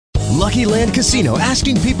Lucky Land Casino,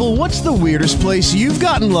 asking people, what's the weirdest place you've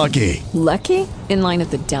gotten lucky? Lucky? In line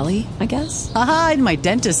at the deli, I guess? Aha, in my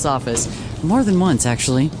dentist's office. More than once,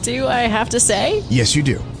 actually. Do I have to say? Yes, you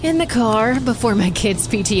do. In the car before my kids'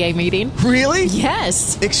 PTA meeting. Really?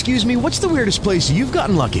 Yes. Excuse me, what's the weirdest place you've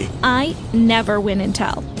gotten lucky? I never win and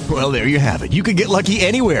tell. Well, there you have it. You can get lucky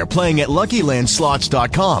anywhere, playing at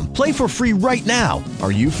LuckyLandSlots.com. Play for free right now.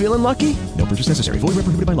 Are you feeling lucky? No purchase necessary. Void where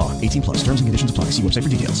prohibited by law. 18 plus. Terms and conditions apply. See website for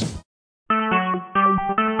details.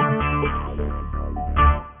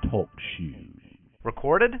 Talk shoes.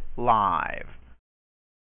 Recorded live.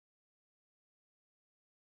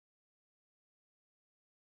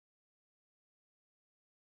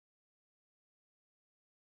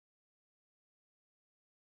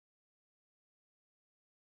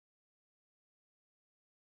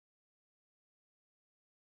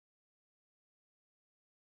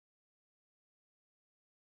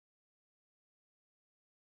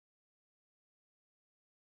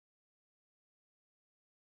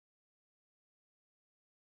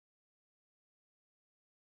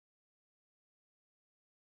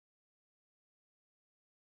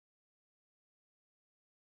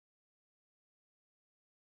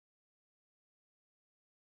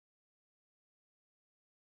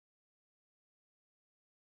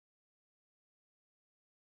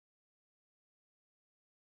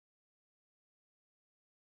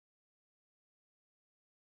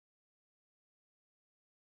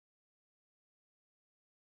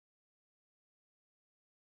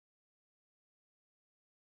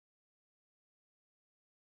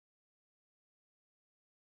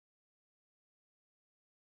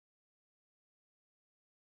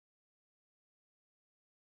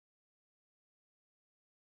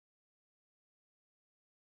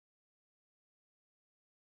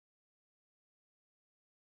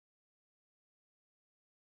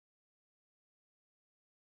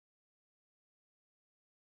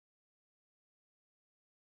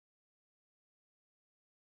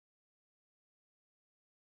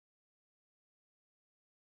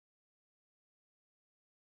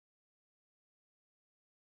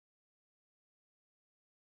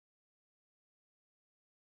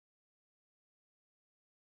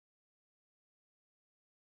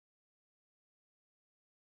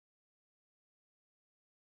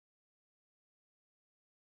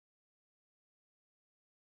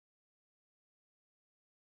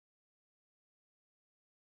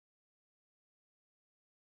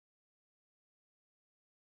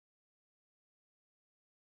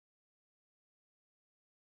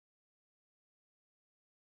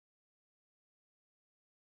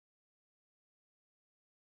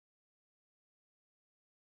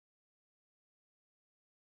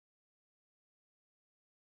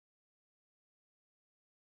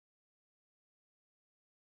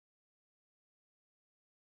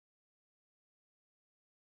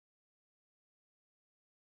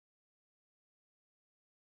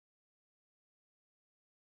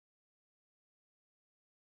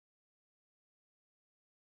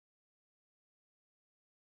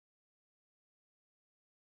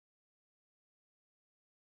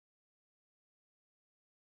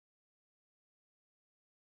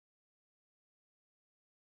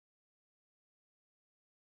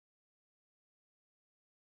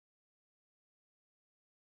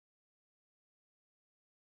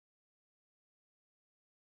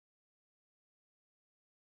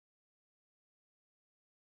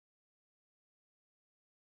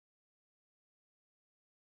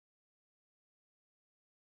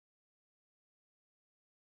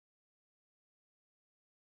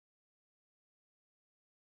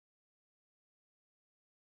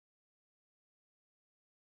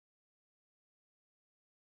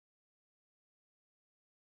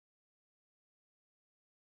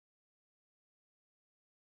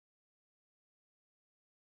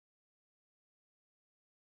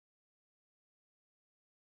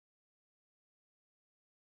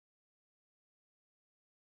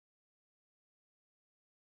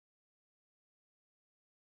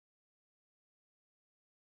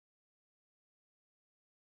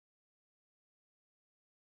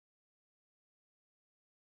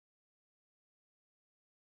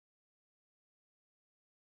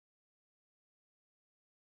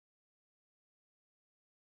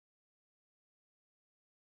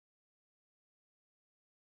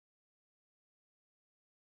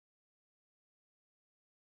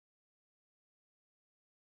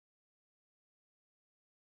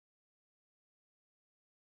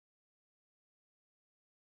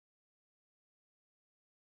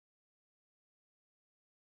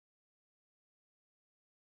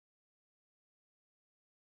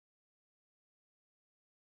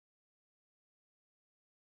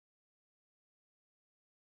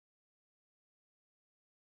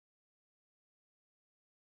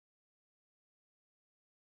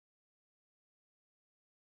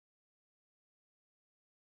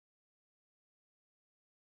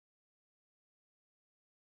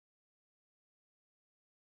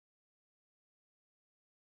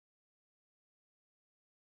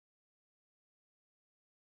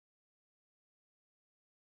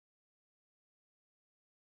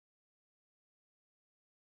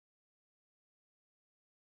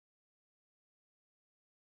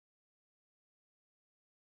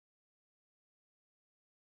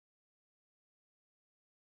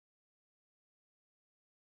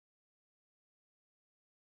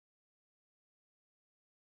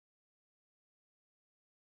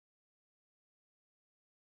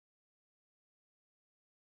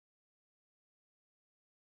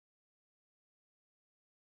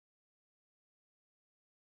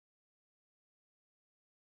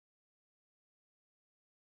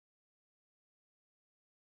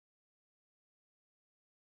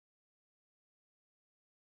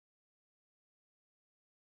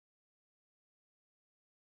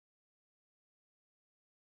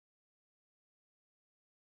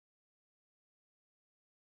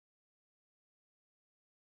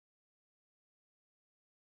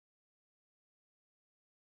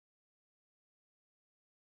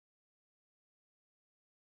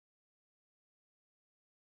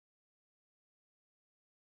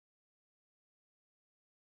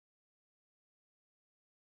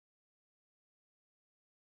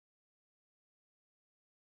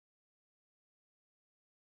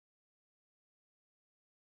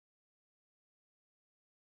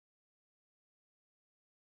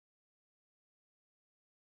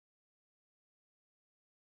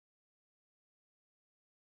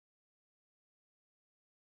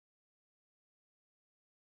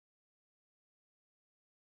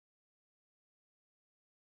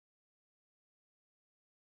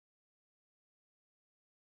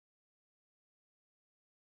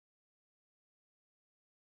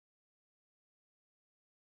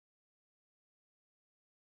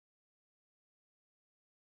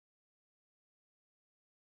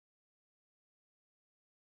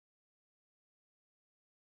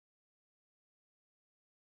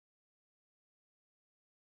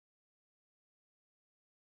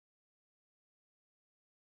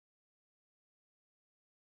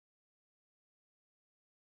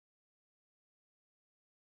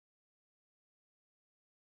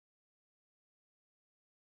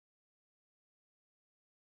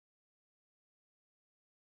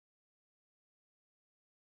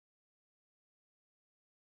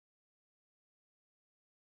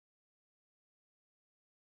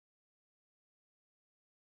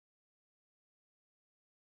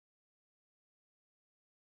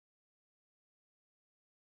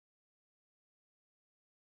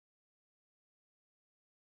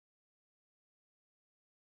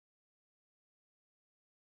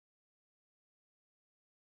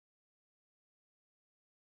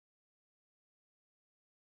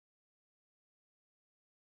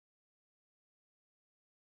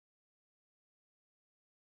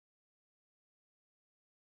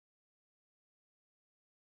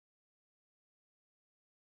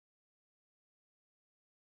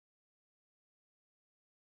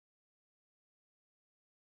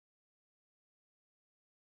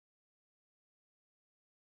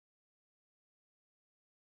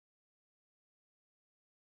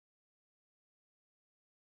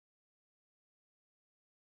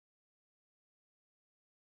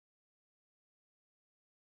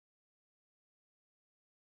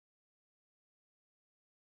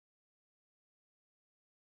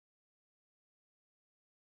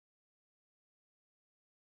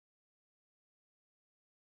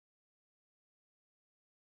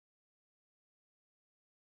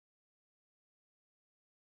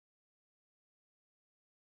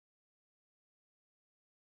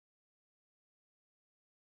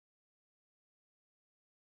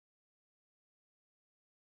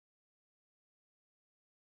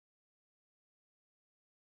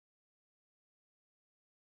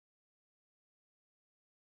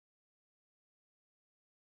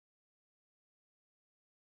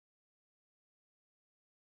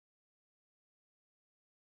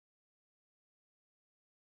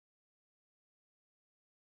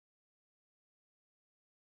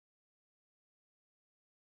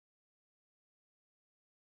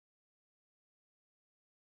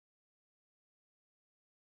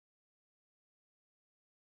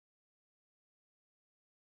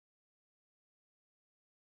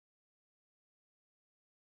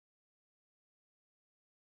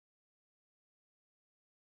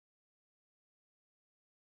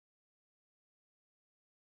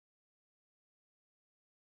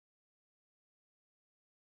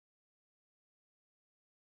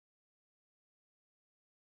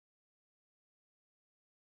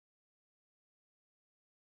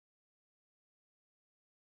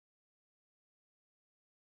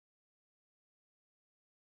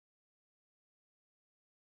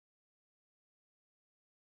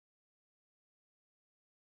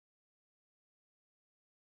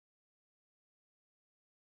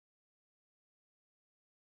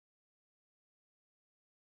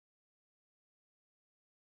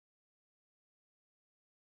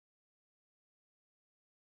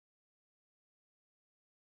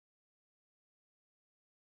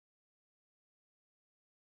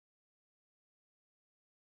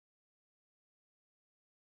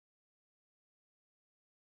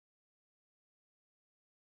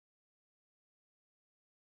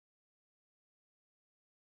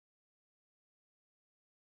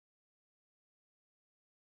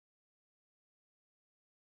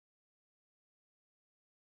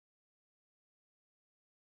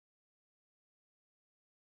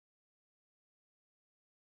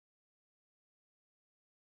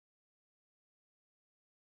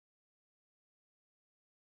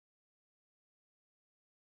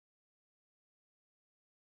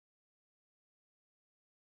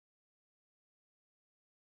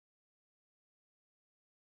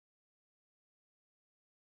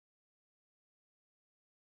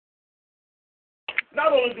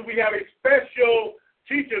 not only do we have a special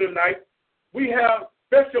teacher tonight, we have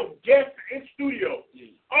special guests in studio.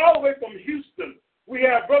 All the way from Houston, we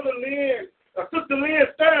have Brother Lynn, Sister Lynn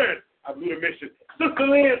Stern. I blew the mission. Sister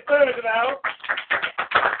Lynn Stern in the house.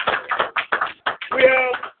 We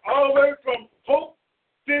have all the way from Hope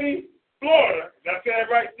City, Florida. Did I say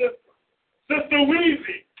that right, Sister? Sister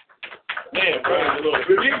Weezy. Man, praise the Lord.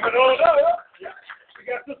 We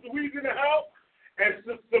got Sister Weezy in the house and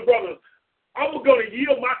Sister Brothers. I'm going to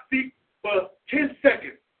yield my seat for 10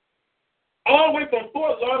 seconds. All the way from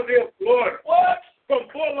Fort Lauderdale, Florida. What? From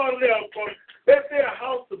Fort Lauderdale, from Bethel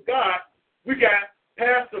House of God, we got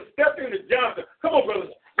Pastor Stephanie Johnson. Come on,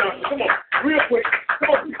 Brother Johnson. Come on. Real quick. Come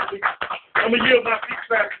on, please. I'm going to yield my seat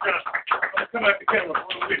to Pastor Johnson. I'm going to come at the camera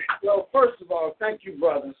for a minute. Well, first of all, thank you,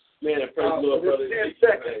 brothers. Man, praise the Lord, brother. 10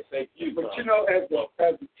 seconds. Thank you, but you know, as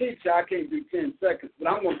a teacher, I can't do 10 seconds, but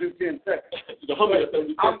I'm going to do 10 seconds. I'm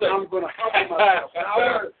going to humble myself. I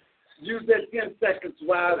want to use that 10 seconds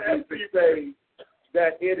wisely to say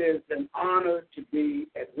that it is an honor to be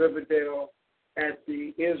at Riverdale at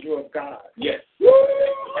the Israel of God. Yes. Woo!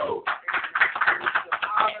 It's an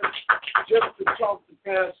honor just to talk to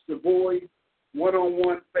Pastor Boyd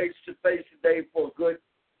one-on-one, face-to-face today for a good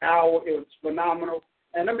hour. It was phenomenal.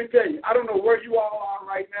 And let me tell you, I don't know where you all are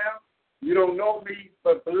right now. You don't know me,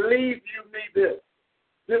 but believe you me this.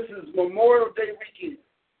 This is Memorial Day weekend.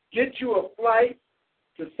 Get you a flight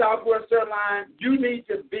to Southwest Airlines. You need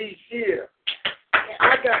to be here.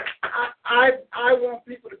 I want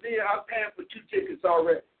people to be here. I'm paying for 2 tickets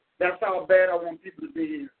already. That's how bad I want people to be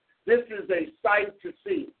here. This is a sight to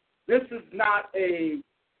see. This is not a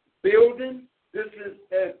building. This is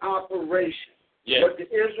an operation. Yes. What the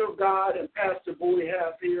Israel God and Pastor Bowie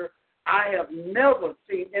have here, I have never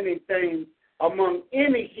seen anything among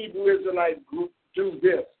any Hebrew Israelite group do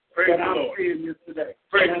this. But I'm seeing this today.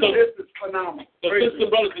 This is phenomenal. So, sisters and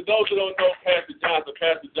brothers, for those who don't know Pastor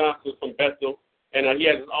Johnson is from Bethel, and he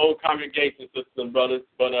has his own congregation, sisters and brothers,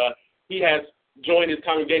 but he has joined his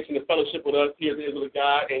congregation to fellowship with us here at the Israel of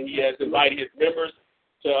God, and he has invited his members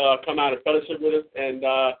to come out and fellowship with us, and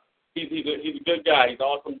he's a good guy. He's an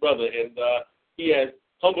awesome brother, and he has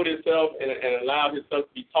humbled himself and allowed himself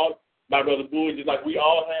to be taught by Brother Bowie, just like we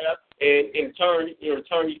all have, and in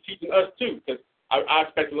return, he's teaching us too, because I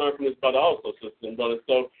expect to learn from this brother also, sisters and brothers.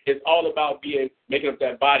 So it's all about making up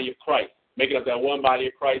that body of Christ, making up that one body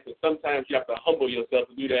of Christ, and sometimes you have to humble yourself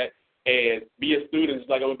to do that and be a student, just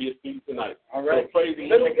like I'm going to be a student tonight. All right. So praise the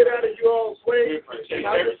Let Lord. me get out of your all's way. We appreciate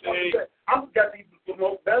everything. I've got people to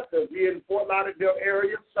promote Bethel. Be in Fort Lauderdale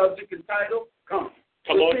area, subject and title. Come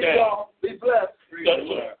on down. Y'all. Be blessed.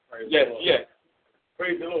 Yes.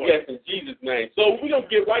 Praise the Lord. Yes, in Jesus' name. So we're going to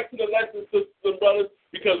get right to the lesson, sisters and brothers,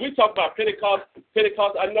 because we talk about Pentecost.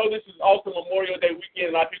 I know this is also Memorial Day weekend.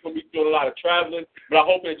 A lot of people will be doing a lot of traveling, but I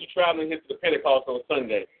hope that you're traveling here to the Pentecost on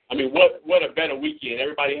Sunday. I mean, what a better weekend.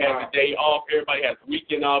 Everybody has a day off. Everybody has a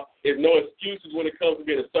weekend off. There's no excuses when it comes to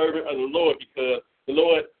being a servant of the Lord, because the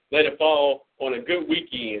Lord let it fall on a good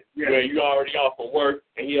weekend where you're already off from work,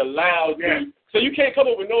 and he allows you. So you can't come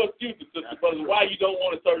up with no excuses, sisters and brothers, why you don't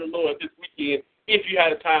want to serve the Lord this weekend. If you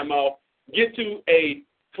had a time off, get to a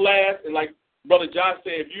class, and like Brother Josh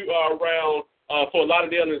said, if you are around Fort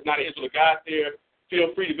Lauderdale and there's not an Israel of God there,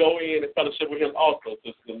 feel free to go in and fellowship with him also,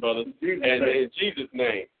 sisters and brothers, in Jesus'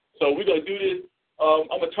 name. So we're going to do this. I'm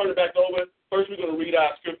going to turn it back over. First, we're going to read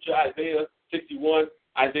our scripture, Isaiah 61.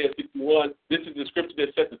 This is the scripture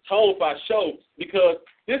that sets the tone for our show, because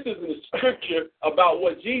this is the scripture about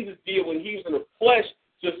what Jesus did when he was in the flesh,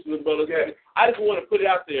 sisters and brothers. I just want to put it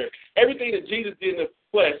out there. Everything that Jesus did in the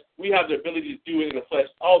flesh, we have the ability to do it in the flesh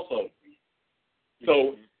also.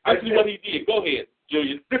 So this is what he did. Go ahead,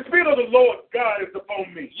 Julius. The Spirit of the Lord God is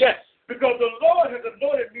upon me. Yes. Because the Lord has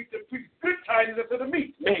anointed me to preach good tidings unto the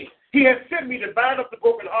meek. Man. He has sent me to bind up the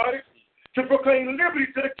brokenhearted, to proclaim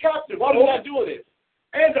liberty to the captives. Why are we not doing this?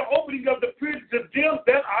 And the opening of the prison to them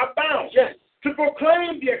that are bound. Yes. To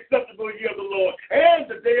proclaim the acceptable year of the Lord and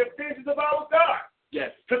the day of vengeance of our God.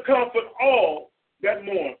 Yes. To comfort all that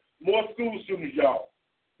mourn. More school students, y'all.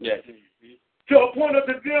 Yes. To appoint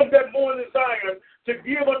unto them that mourn in Zion, to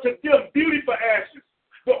give unto them beauty for ashes,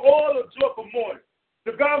 the oil of joy for mourning,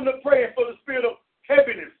 the garment of praise for the spirit of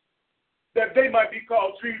heaviness, that they might be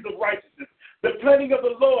called trees of righteousness, the planting of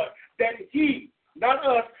the Lord, that he, not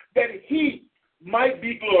us, that he might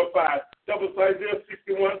be glorified. That was Isaiah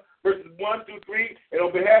 61, verses 1 through 3. And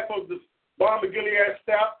on behalf of the Balm and Gilead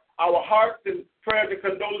staff, our hearts and prayers and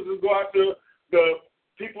condolences go out to the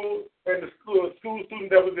people and the school student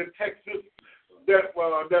that was in Texas that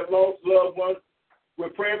lost loved ones. We're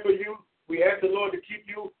praying for you. We ask the Lord to keep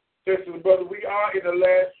you. Sisters and brothers, we are in the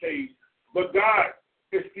last days. But God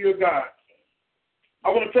is still God. I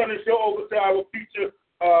want to turn this show over to our feature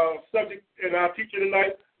subject and our teacher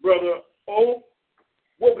tonight, Brother O.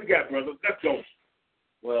 What we got, brother? Let's go.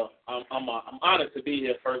 Well, I'm honored to be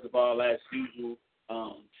here, first of all, as usual,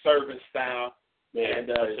 service style. And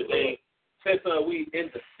today, since we in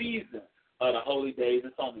the season of the holy days,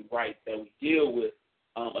 it's only right that we deal with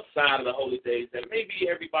a side of the holy days that maybe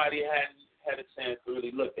everybody hadn't had a chance to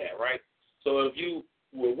really look at, right? So if you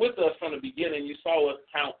were with us from the beginning, you saw us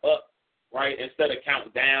count up, right, instead of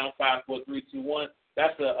count down, 5, 4, 3, 2, 1.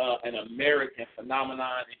 That's an American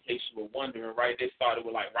phenomenon, in case you were wondering, right? They started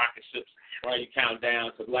with, like, rocket ships, right? You count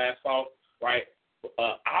down to blast off, right?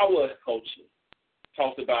 Our culture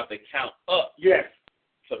talks about the count up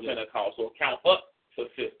to Pentecost, or count up to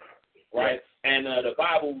 5th, right? And the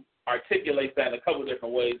Bible articulates that in a couple of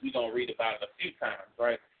different ways. We're going to read about it a few times,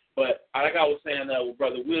 right? But like I was saying,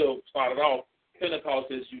 Brother Will started off,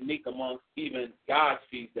 Pentecost is unique amongst even God's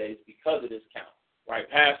feast days because of this count, right?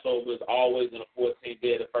 Passover is always in the 14th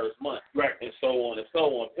day of the first month, right? And so on and so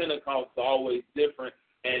on. Pentecost is always different,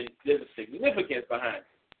 and there's a significance behind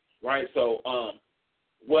it, right? So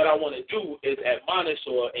what I want to do is admonish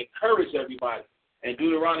or encourage everybody. In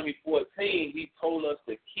Deuteronomy 14, he told us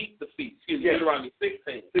to keep the feast. Deuteronomy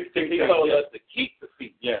 16. He told us to keep the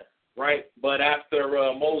feast. Yes. Right? But after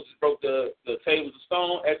Moses broke the tables of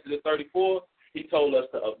stone, Exodus 34, he told us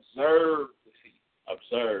to observe the feast.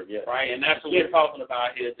 Observe, yeah. Right? And that's what we're talking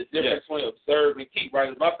about here, the difference between observe and keep,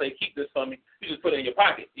 right? If I say keep this for me, you just put it in your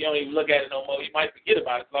pocket. You don't even look at it no more. You might forget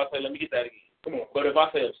about it, so I'll say, let me get that again. Come on. But if I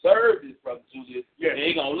say observe this, Brother Julius, then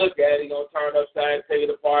he's going to look at it, he's going to turn it upside, take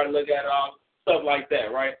it apart, look at it all, stuff like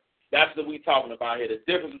that, right? That's what we're talking about here. The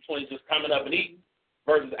difference between just coming up and eating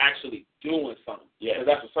versus actually doing something. Yeah, because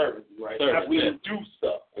that's what service is, right? We do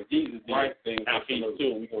stuff. And Jesus did things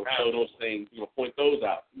too. We're going to show those things. We're going to point those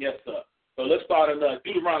out. Yes, sir. So let's start in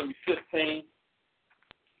Deuteronomy 15,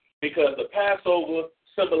 because the Passover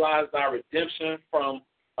symbolized our redemption from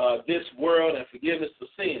this world and forgiveness of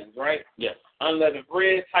sins, right? Yes. Unleavened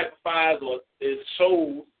bread typifies or it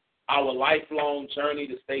shows our lifelong journey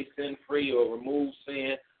to stay sin-free or remove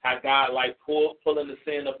sin, how God like pulling the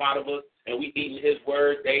sin up out of us, and we eating his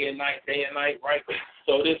word day and night, right?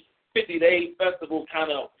 So this 50-day festival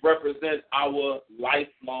kind of represents our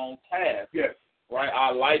lifelong task, right?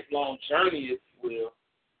 Our lifelong journey, if you will,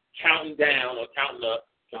 counting down or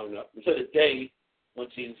counting up to the day when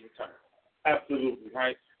Jesus returns. Absolutely.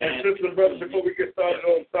 Right? And sisters and brothers, before we get started,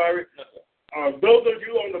 I'm sorry. Those of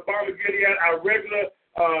you on the Balm, Gilead, our regular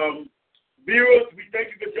viewers, we thank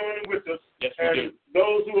you for joining with us. Yes, we do.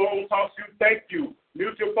 Those who are on TalkShoe, thank you.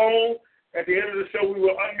 Mute your phone. At the end of the show, we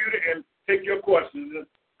will unmute it and take your questions and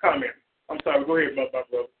comments. I'm sorry. Go ahead, my brother.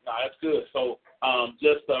 No, that's good. So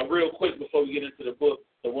just real quick before we get into the book,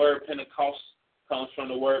 the word Pentecost comes from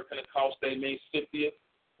the word Pentecost. They mean 50th,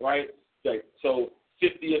 right? Okay. So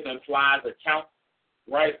 50th implies a count,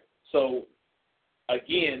 right? So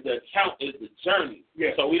again, the count is the journey.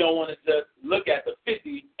 Yeah. So we don't want to just look at the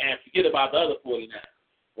 50 and forget about the other 49,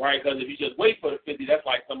 right? Because if you just wait for the 50, that's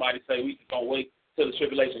like somebody say, we just going to wait till the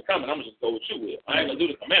tribulation coming. I'm going to just go with you with. I ain't going to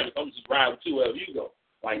do the commandments. I'm going to just ride with you wherever you go.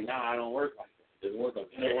 Like, nah, I don't work like that. It doesn't work like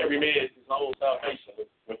that. Every man is his own salvation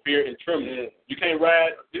with fear and trembling. Yeah. You can't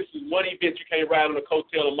ride. This is one event you can't ride on the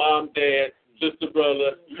coattail of mom, dad, sister,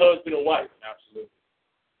 brother, husband, and wife. Absolutely.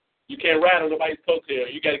 You can't ride on nobody's coattail.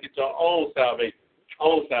 You got to get your own salvation.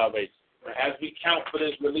 As we count for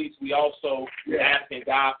this release, we also asking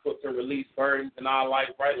God to release burdens in our life,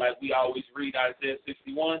 right? Like we always read Isaiah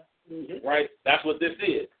 61, right? That's what this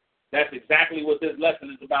is. That's exactly what this lesson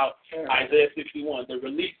is about, Isaiah 61. The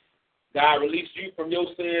release. God released you from your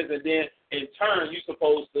sins, and then in turn, you're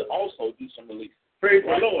supposed to also do some release. Praise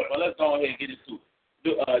the Lord. Well, let's go ahead and get into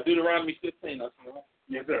it. Deuteronomy 15.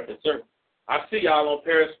 Yes, sir. Yes, sir. I see y'all on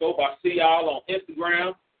Periscope. I see y'all on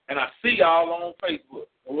Instagram. And I see y'all on Facebook.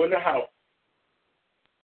 We're in the house.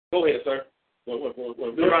 Go ahead, sir.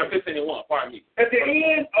 Deuteronomy 15:1. Pardon me. At the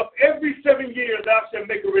end of every 7 years, thou shalt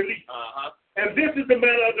make a release. And this is the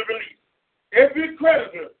manner of the release. Every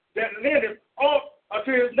creditor that lendeth off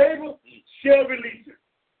unto his neighbor shall release it.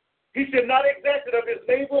 He shall not exact it of his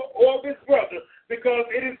neighbor or of his brother, because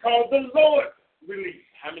it is called the Lord's release.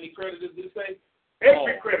 How many creditors did it say?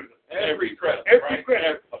 Every creditor. Every creditor. Every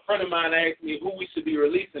creditor. A friend of mine asked me who we should be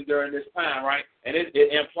releasing during this time, right? And it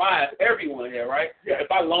implies everyone here, right? Yeah.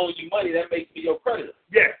 If I loan you money, that makes me your creditor.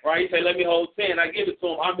 Yes. Right? You say, let me hold 10. I give it to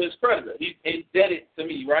him. I'm his creditor. He's indebted to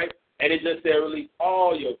me, right? And it just said release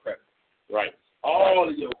all your creditors. Right. All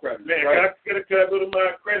of your creditors. Man, right? I got to go to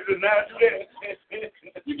my creditor now.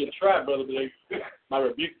 You can try, brother, but I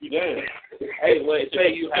rebuke you then. Hey, well,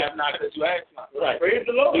 say you have not because you asked not. Right. Praise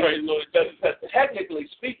the Lord. Praise the Lord. Because technically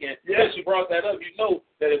speaking, since you brought that up, you know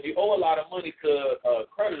that if you owe a lot of money to a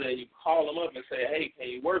creditor and you call them up and say, hey, can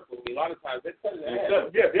you work with me? A lot of times they cut it out.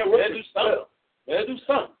 Yeah, they'll do something. They'll do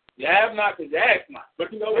something. You have not because you ask not.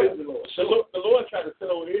 But you know what? The Lord tried to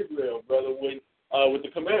settle with Israel, brother, with the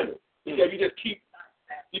commandment. He said,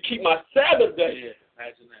 you keep my Sabbath day.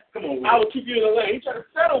 Imagine that. Come on, I will keep you in the land. He tried to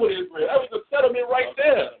settle with Israel. That was the settlement right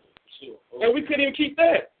there. Sure. Okay. And we couldn't even keep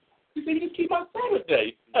that. He said, you just keep my Sabbath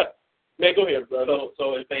day. Man, go ahead, brother.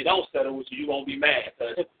 So if they don't settle with you, you won't be mad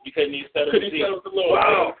because you couldn't even settle with the Lord.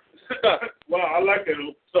 Wow. Wow, I like that.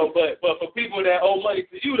 So, but for people that owe money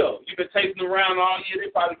to you, though, you've been chasing around all year, they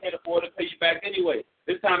probably can't afford to pay you back anyway.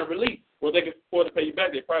 It's time to release. Well, they can afford to pay you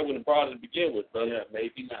back. They probably wouldn't have brought it to begin with, brother. Yeah,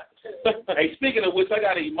 maybe not. Hey, speaking of which, I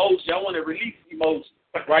got an emoji. I want a release emoji.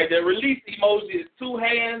 Right there. Release emoji is 2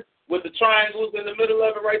 hands with the triangles in the middle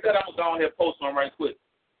of it right there. I'm going to go ahead and post one right quick.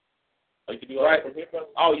 You can do all right from here, brother?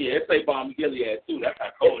 Oh, yeah. It say Balm, Gilead, too. That's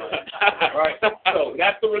how cold it is. Right. So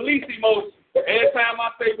that's the release emoji. Every time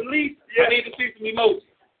I say release, I need to see some emojis.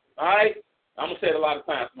 All right? I'm going to say it a lot of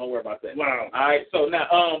times, so don't worry about that. Wow. All right? So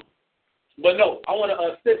now, but no, I want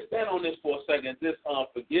to stand on this for a second, this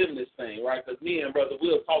forgiveness thing, right? Because me and Brother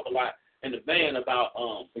Will talk a lot in the van about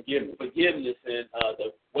forgiveness and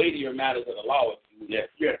the weightier matters of the law. Yes.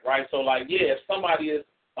 Right? So, like, if somebody is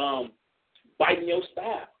biting your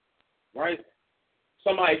style, right?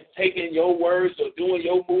 Somebody's taking your words or doing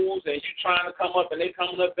your moves and you trying to come up and they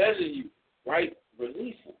coming up better than you, right?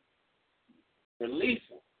 Release them. Release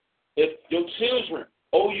them. If your children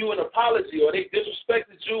owe you an apology or they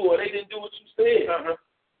disrespected you or they didn't do what you said,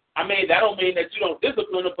 I mean, that don't mean that you don't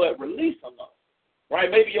discipline them, but release them,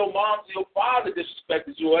 right? Maybe your mom or your father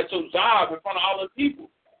disrespected you at your job in front of all the people,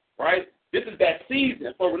 right? This is that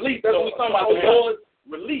season for release. That's what we're talking about. The Lord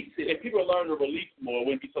release it. If people learn to release more,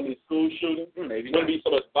 wouldn't be so many school shootings, wouldn't be so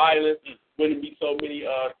much violence, wouldn't be so many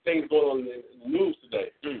things going on in the news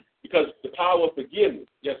today. Because the power of forgiveness.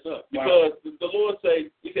 Yes, sir. Because the Lord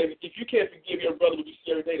he said, if you can't forgive your brother what you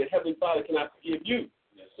see every day, the Heavenly Father cannot forgive you.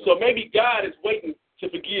 Yes, so maybe God is waiting to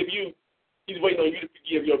forgive you. He's waiting on you to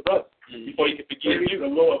forgive your brother before he can forgive you. The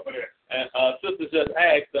Lord for that. And sister just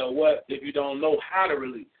asked, what if you don't know how to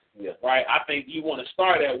release? Yeah. Right? I think you want to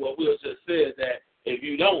start at what Will just said, that if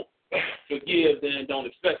you don't forgive, then don't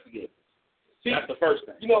expect forgiveness. See, that's the first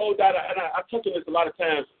thing. You know, and I touch on this a lot of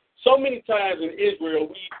times. So many times in Israel,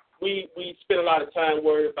 we spend a lot of time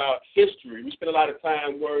worried about history. We spend a lot of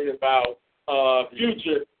time worried about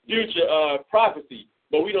future prophecy,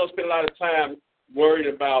 but we don't spend a lot of time worried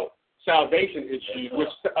about salvation issues, which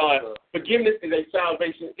forgiveness is a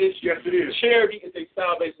salvation issue. Yes, it is. Charity is a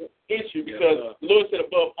salvation issue because the Lord said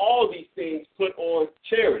above all these things, put on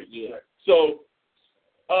charity. Yeah. So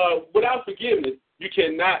without forgiveness, you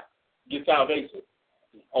cannot get salvation.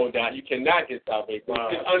 Oh, God, you cannot get salvation. Wow.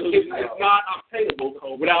 It's not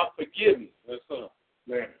obtainable without forgiveness. Yes, sir.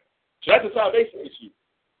 Yeah. So that's a salvation issue.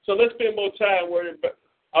 So let's spend more time worrying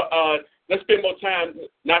about, let's spend more time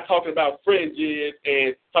not talking about fringes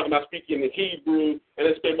and talking about speaking in Hebrew, and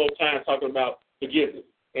let's spend more time talking about forgiveness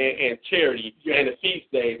and charity and the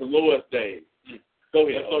feast days, the Lord's days. Go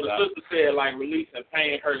ahead. So the sister said, like, releasing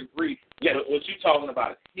pain, hurt, and grief. Yes. What you're talking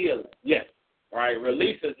about is healing. Yes. Right?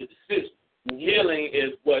 Release is the decision. Healing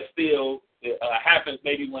is what still happens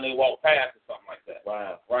maybe when they walk past or something like that.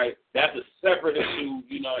 Wow. Right? That's a separate issue.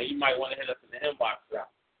 You know, you might want to hit us in the inbox.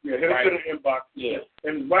 Yeah, hit us in the inbox. Yeah.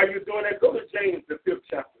 And while you're doing that, go to James, the 5th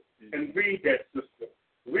chapter, and read that, sister.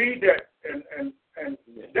 Read that, and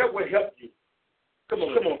that will help you. Come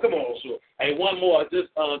on. Sure. Hey, one more,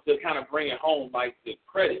 just to kind of bring it home, like the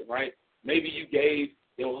credit, right? Maybe you gave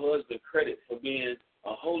your husband credit for being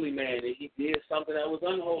a holy man, and he did something that was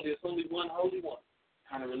unholy. There's only one holy one.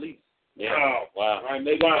 Kind of release. Yeah. Wow. Right?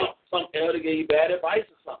 Maybe some elder gave you bad advice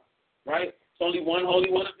or something, right? It's only one holy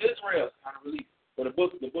one of Israel. Kind of release. But the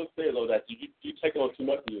book says, though, that you take on too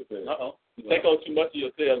much of yourself. You take on too much of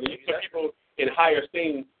yourself, and you put people in higher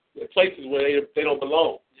esteem places where they don't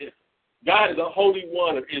belong. Yeah. God is a holy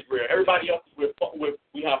one of Israel. Everybody else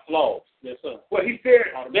we have flaws. Yes, sir. Well, he said,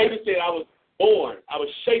 David said, I was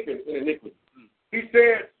shapen in iniquity. He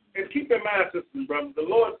said, and keep in mind, sisters and brothers, the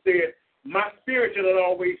Lord said, my spirit shall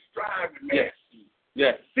always strive with man.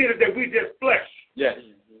 Yes. See that we just flesh. Yes.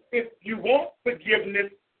 If you want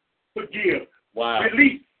forgiveness, forgive. Wow.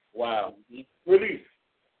 Release. Wow. Release.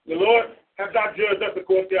 The Lord has not judged us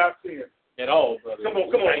according to our sins. At all, brother. Come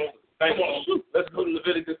on. Thank you. Let's go to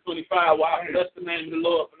Leviticus 25. Wow, bless the name of the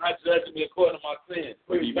Lord for not judging me according to my sins.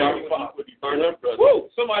 Would you burn up, brother? Woo!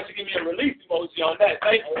 Somebody should give me a release emoji on that.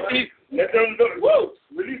 Thank you. Let them know. Woo!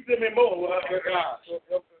 Release them in more.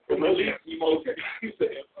 Release emoji.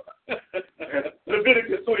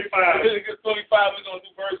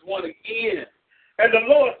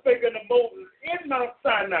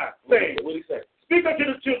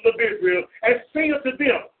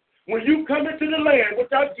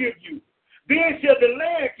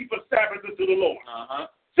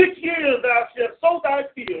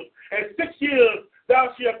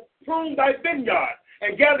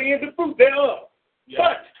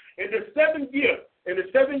 the 7th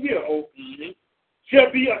year,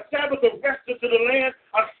 shall be a Sabbath of rest unto the land,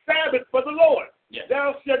 a Sabbath for the Lord. Yes.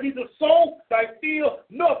 Thou shalt neither sow thy field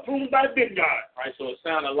nor prune thy vineyard. All right, so it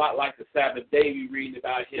sounds a lot like the Sabbath day we reading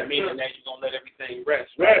about here, meaning that you're going to let everything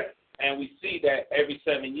rest. Right. And we see that every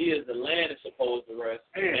 7 years the land is supposed to rest.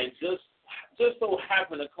 And just so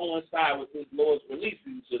happen to coincide with this Lord's release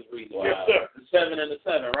we just read. Yes, sir. The 7 and the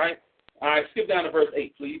 7, right? All right, skip down to verse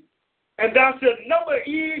 8, please. And thou shalt number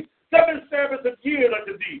ye 7 Sabbaths of years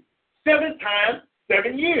unto thee, 7 times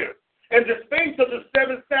 7 years. And the space of the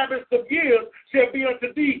 7 Sabbaths of years shall be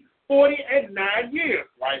unto thee 49 years.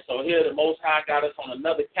 Right, so here the Most High got us on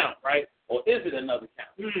another count, right? Or is it another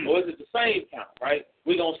count? Or is it the same count, right?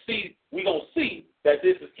 We're gonna see that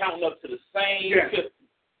this is counting up to the same 50,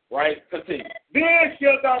 right? Continue. Then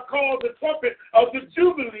shalt thou call the trumpet of the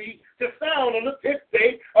Jubilee to sound on the 10th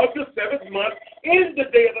day of the 7th month. In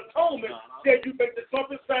the day of atonement shall you make the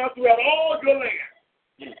trumpet sound throughout all your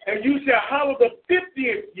land. And you shall hallow the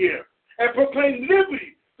 50th year and proclaim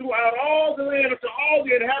liberty throughout all the land to all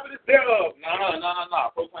the inhabitants thereof. No.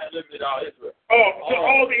 Proclaim liberty to all Israel. To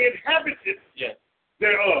all the inhabitants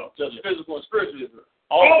thereof. To the physical and spiritual Israel.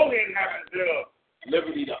 All the inhabitants thereof.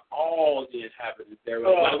 Liberty to all the inhabitants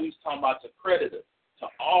thereof. Like we was talking about to creditor. To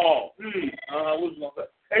all. What was you going to say?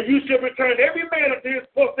 And you shall return every man unto his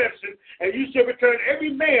possession, and you shall return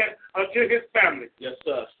every man unto his family. Yes,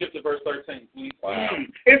 sir. Skip to verse 13, please. Wow.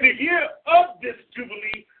 In the year of this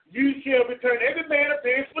Jubilee, you shall return every man unto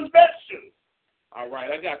his possession. All right,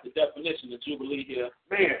 I got the definition of Jubilee here.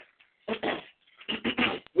 Man.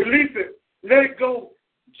 Release it. Let it go.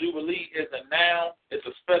 Jubilee is a noun. It's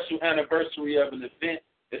a special anniversary of an event,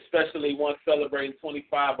 especially one celebrating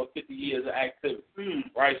 25 or 50 years of activity.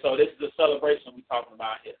 Right? So this is a celebration we're talking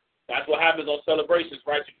about here. That's what happens on celebrations,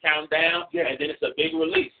 right? You count down, and then it's a big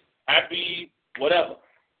release. Happy whatever.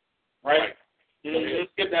 Right?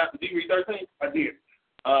 Skip down. Did you read 13? I did.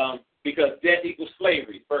 Because debt equals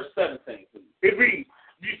slavery. Verse 17, please. It reads,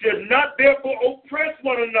 you shall not therefore oppress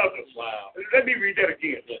one another. Wow. Let me read that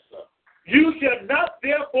again. Yes, sir. You shall not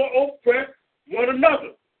therefore oppress one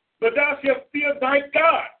another, but thou shalt fear thy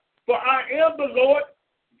God, for I am the Lord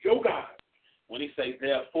your God. When he says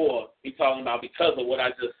therefore, he's talking about because of what I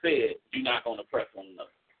just said, you're not going to oppress one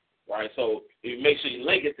another. Right? So you make sure you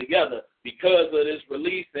link it together. Because of this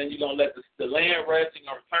release, then you're going to let the land rest. You're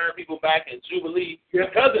going to return people back in Jubilee.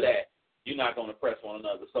 Because of that, you're not going to oppress one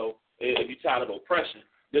another. So if you're tired of oppression,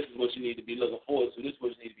 this is what you need to be looking forward to. This is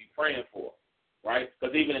what you need to be praying for. Right?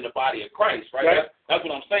 Because even in the body of Christ, right? That's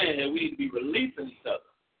what I'm saying here. We need to be releasing each other.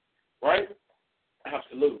 Right?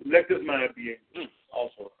 Absolutely. Let this mind be in.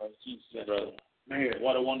 Also, Christ Jesus, brother. Man.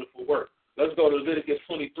 What a wonderful work. Let's go to Leviticus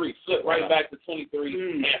 23. Flip right back to 23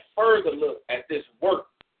 and further look at this work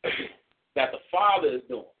that the Father is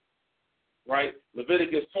doing. Right?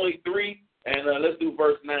 Leviticus 23, and let's do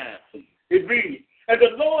verse 9, please. It reads, and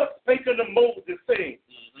the Lord spake unto Moses, saying,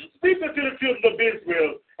 Speak unto the children of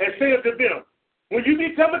Israel, and say unto them, when you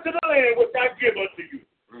be coming to the land which I give unto you,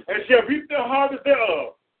 and shall reap the harvest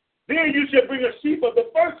thereof, then you shall bring a sheaf of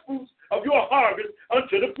the first fruits of your harvest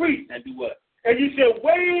unto the priest. And do what? And you shall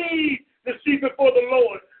wave the sheep before the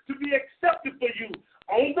Lord to be accepted for you.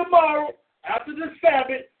 On the morrow, after the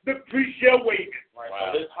Sabbath, the priest shall wave it. Right.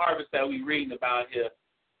 Wow. So this harvest that we're reading about here,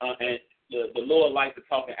 and the Lord likes to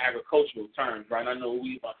talk in agricultural terms, right? I know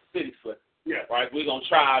we about the city foot. Yeah. Right. We're gonna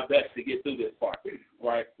try our best to get through this part.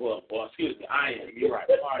 Right. Well, excuse me. I am. You're right.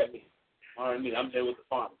 Pardon me. I'm there with the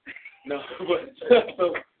farmer. No, but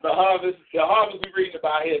so the harvest we're reading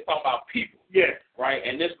about here is talking about people. Yes. Right.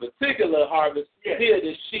 And this particular harvest here,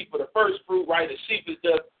 this sheep for the first fruit, right? The sheep is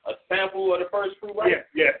just a sample of the first fruit, right?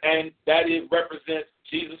 Yes. And that it represents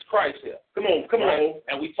Jesus Christ here. Come on.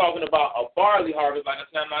 And we're talking about a barley harvest. Like I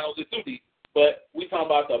said, I'm not gonna get too deep, but we're talking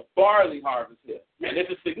about the barley harvest here. And this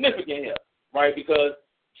is significant here, right? Because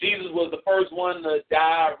Jesus was the first one to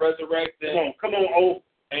die, resurrect,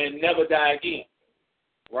 and never die again.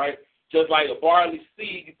 Right? Just like a barley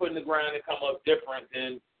seed you put in the ground, it come up different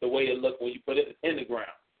than the way it looked when you put it in the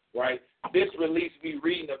ground, right? This release we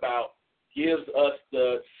reading about gives us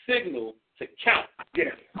the signal to count.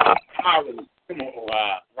 Yes. Our release. Come on.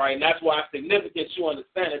 Wow. Right? And that's why it's significant you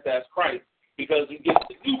understand that that's Christ, because you get to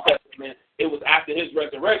the New Testament, it was after his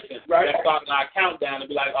resurrection that started our countdown to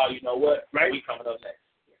be like, oh, you know what? Right. We coming up next.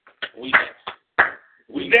 We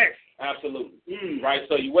next. Absolutely. Right?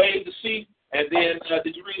 So you wave the sheep. And then,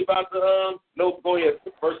 did you read about the, no, go ahead,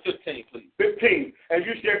 verse 15, please. 15, and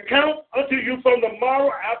you shall count unto you from the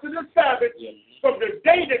morrow after the Sabbath, from the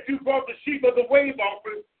day that you brought the sheep of the wave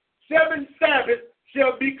offering, 7 Sabbaths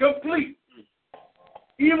shall be complete.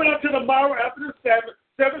 Even unto the morrow after the Sabbath,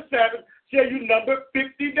 7 Sabbaths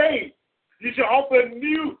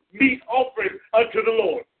new meat offering unto the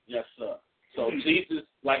Lord. Yes, sir. So Jesus,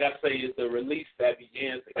 like I say, is the release that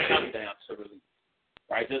begins the countdown to release.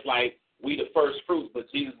 Right? Just like we the first fruits,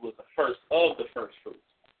 but Jesus was the first of the first fruits.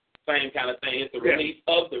 Same kind of thing. It's the release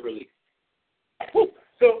of the release.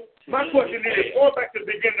 So my question is, going back to the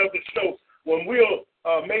beginning of the show, when Will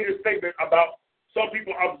made a statement about some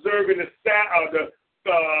people observing the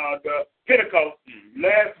Pentecost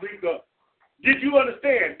last week, did you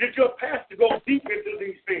understand? Did your pastor go deep into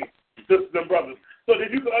these things, sisters and brothers, so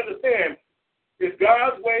that you can understand it's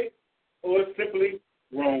God's way or it's simply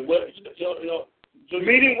wrong? Well,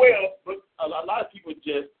 meaning well, but a lot of people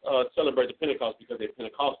just celebrate the Pentecost because they're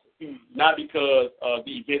Pentecostal, not because of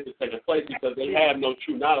the event that's taking place, because they have no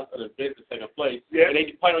true knowledge of the event that's taking place, and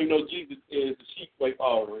they probably don't even know Jesus is the sheep way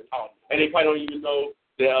forward, and they probably don't even know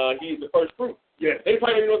that he's the first fruit. They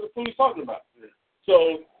probably don't even know what the fruit he's talking about.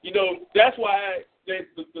 So, that's why the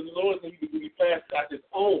Lord said he would be passed out his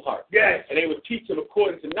own heart, and they would teach him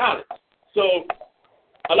according to knowledge. So,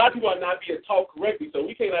 a lot of people are not being taught correctly, so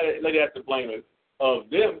we can't let it have to blame us.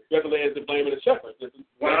 Of them, we have to lay as the blame of the shepherds.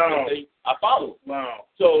 I follow. Wow.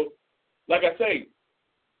 So, like I say,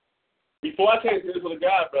 before I came to this with a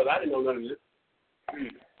God, brother, I didn't know none of this.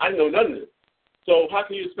 I didn't know none of this. So how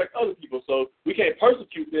can you expect other people? So we can't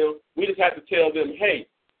persecute them. We just have to tell them, hey,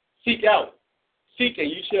 seek out. Seek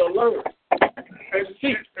and you shall learn.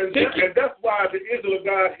 And that's why the Israel of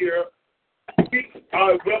God here, we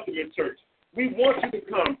are welcome in church. We want you to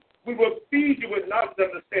come. We will feed you with knowledge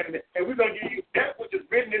and understanding, and we're going to give you that which is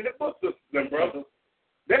written in the book, sisters and brothers.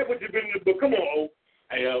 That which is written in the book. Come on, O.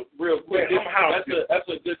 Hey, real quick, that's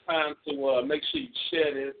a good time to make sure you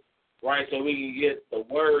share this, right, so we can get the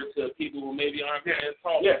word to people who maybe aren't being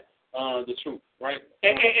taught the truth, right?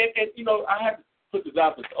 And I have to put this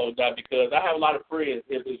out there, God, because I have a lot of friends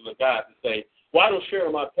in Israel of God to say, well, I don't share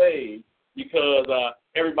on my page because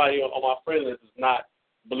everybody on my friend list is not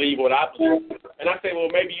believe what I believe. And I say, well,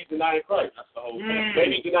 maybe you deny Christ. That's the whole thing.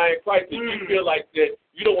 Maybe you deny Christ if you feel like that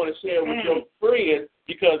you don't want to share with your friends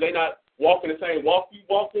because they're not walking the same walk you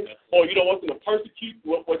walking, or you don't want them to persecute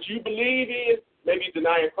what you believe is. Maybe you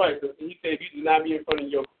deny Christ. And he said, if you deny me in front of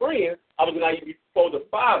your friends, I will deny you before the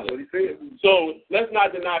Father. So let's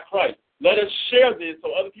not deny Christ. Let us share this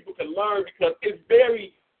so other people can learn, because it's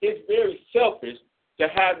very selfish to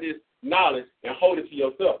have this knowledge and hold it to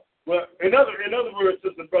yourself. Well, in other words,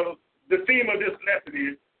 sisters and brothers, the theme of this lesson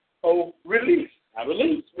is, release.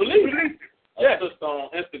 Release. Yes. A sister on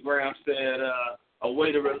Instagram said a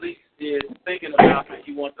way to release is thinking about that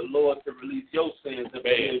you want the Lord to release your sins and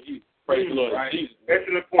forgive you. Praise the Lord. Right. Jesus.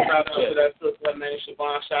 Excellent point. Shout out to that sister. Her name is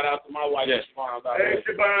Siobhan. Shout out to my wife, Siobhan. Hey,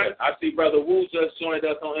 Siobhan. I see Brother Wu just joined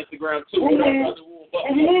us on Instagram, too.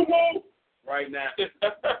 Brother Wu. Right now.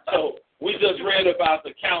 So we just read about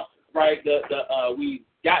the count, right? We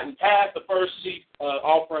gotten past the first sheep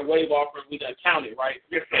offering, wave offering, we done counted, right?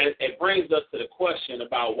 Yes, and it brings us to the question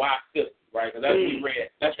about why 50, right? Because that's what we read.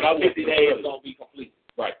 That's what I want 50 days is going to be complete.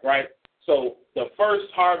 Right? So the first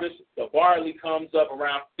harvest, the barley comes up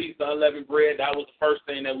around Feast of Unleavened Bread. That was the first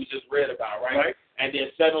thing that we just read about, right? And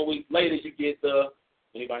then 7 weeks later, you get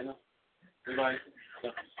anybody know? Anybody?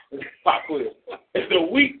 No. Pop quiz. It's the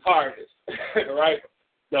wheat harvest, right?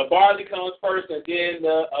 The barley comes first, and then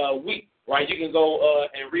the wheat. Right, you can go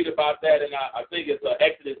and read about that, and I think it's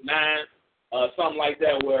Exodus 9, something like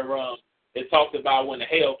that, where it talks about when the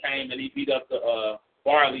hail came and he beat up the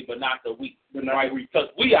barley, but not the wheat, right? Because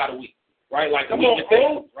we are the wheat, right? Like come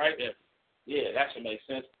on, right? Yeah, that should make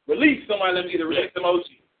sense. Release. Somebody let me get a release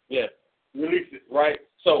emoji. Yeah, release it. Right.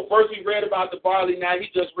 So first we read about the barley. Now he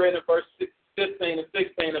just read in verse 15 and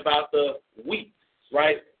 16 about the wheat,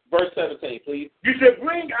 right? Verse 17, please. You should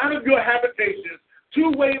bring out of your habitations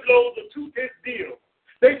 2 wave loaves of 2 tenths deal.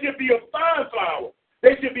 They should be of fine flour.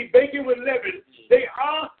 They should be baking with leaven. They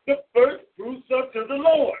are the first fruits unto the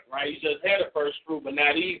Lord. Right, you just had the first fruit, but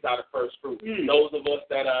now these are the first fruit. Those of us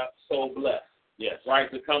that are so blessed. Yes. Right,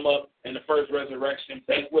 to come up in the first resurrection,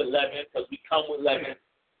 bake with leaven, because we come with leaven,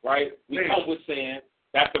 right? We come with sin.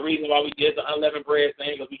 That's the reason why we did the unleavened bread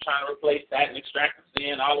thing, because we're trying to replace that and extract the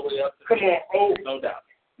sin all the way up to come on,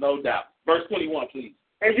 No doubt. Verse 21, please.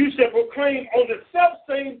 And you shall proclaim on the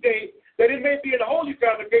self-same day that it may be an holy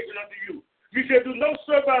convocation unto you. You shall do no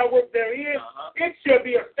servile work therein. It shall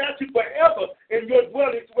be a statute forever in your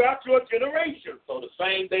dwelling throughout your generation. So the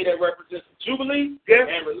same day that represents Jubilee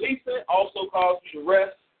and releasing also calls you to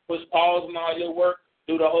rest, push pause on all your work,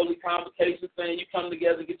 do the holy convocation thing. You come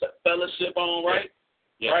together, get your fellowship on, right?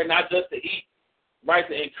 Yeah. Right, not just to eat. Right,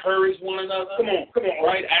 to encourage one another. Come on.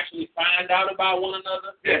 Right, actually find out about one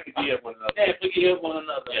another. Forgive one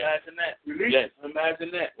another. Imagine that. Release. Yes,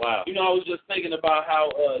 Imagine that. Wow. You know, I was just thinking about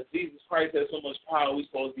how Jesus Christ has so much power. We're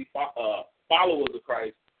supposed to be followers of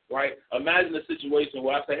Christ, right? Imagine a situation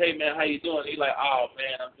where I say, hey, man, how you doing? He's like, oh,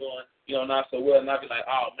 man, I'm doing, not so well. And I'd be like,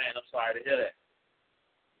 oh, man, I'm sorry to hear that.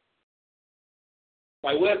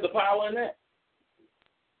 Like, where's the power in that?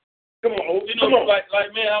 Come on, come on. Like,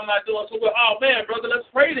 man, I'm not doing so well. Oh, man, brother, let's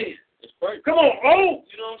pray then. Let's pray. Come on,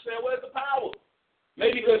 You know what I'm saying? Where's the power?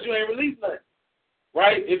 Maybe because you ain't released nothing,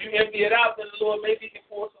 right? If you empty it out, then the Lord maybe can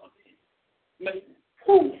pour something in. Maybe.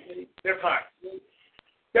 Whew. That's hot.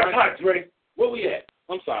 That's hot, Dre. Where we at?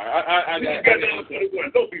 I'm sorry. I got down to 21.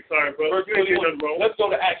 Don't be sorry, bro. You ain't getting nothing wrong. Let's go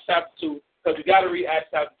to Acts chapter 2, because we got to read Acts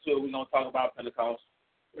chapter 2. We're going to talk about Pentecost.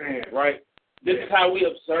 Man. Right? This is how we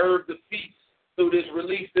observe the feast through this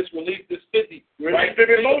release, this 50. Right?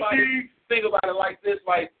 Think about it like this,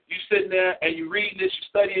 like you sitting there and you reading this, you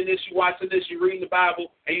studying this, you watching this, you reading the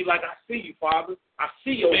Bible, and you like, I see you, Father. I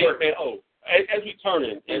see your work. Man, as we turn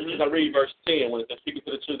in, as I read verse 10, when it's speaking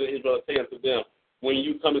to the children of Israel, saying to them, when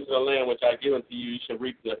you come into the land which I give unto you, you shall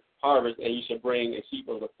reap the harvest, and you shall bring a sheep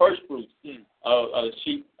of the first fruits of the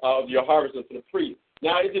sheep of your harvest unto the priest.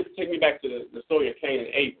 Now, it just takes me back to the story of Cain and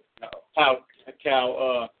Abel. How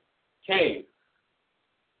Cain,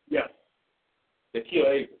 they killed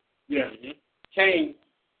Abel. Cain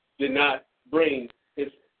did not bring his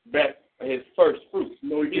best, his first fruits.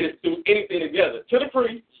 No, he didn't do anything together to the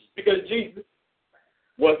priest, because Jesus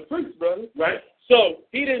was the priest, brother. Right? So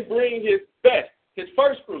he didn't bring his best, his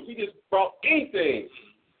first fruits. He just brought anything.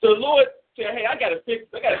 So the Lord said, hey, I got to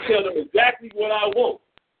tell them exactly what I want.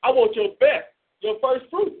 I want your best, your first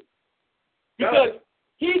fruit. Because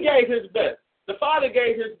he gave his best. The Father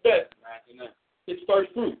gave his best, his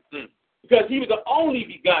first fruit. Because he was the only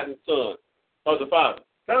begotten Son of the Father.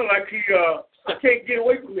 Sound like he, I can't get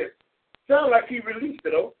away from this. Sound like he released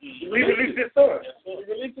it, though. He released his Son.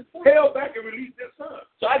 He released his Son. Held back and released his Son.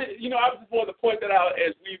 So I just wanted to point that out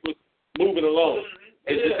as we was moving along.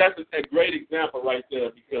 That's a great example right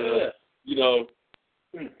there, because,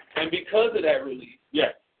 and because of that release,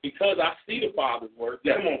 because I see the Father's work,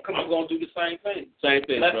 come on. I'm going to do the same thing.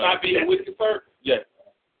 Let's not be a wicked person.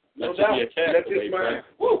 No doubt. Let this mind.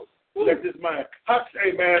 Let this mind.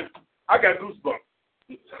 Hey, man, I got goosebumps.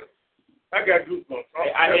 Hey, I had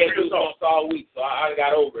goosebumps all week, so I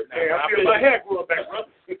got over it now. Hey, I feel my hair growing back, bro.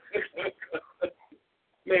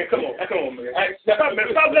 Man, come on, man.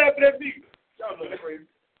 Stop laughing at me. Y'all know crazy.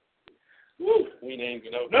 Woo. We ain't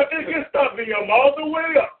even know. Nothing can stop me. I'm all the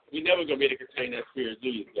way up. We never gonna be able to contain that spirit, do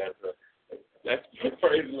you, guys? That's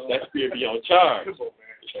crazy. That spirit be on charge. Come on,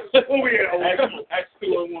 man. Where we at? Acts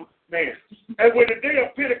 2:1. Man. And when the day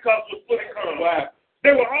of Pentecost was fully come,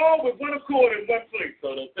 they were all with one accord in one place.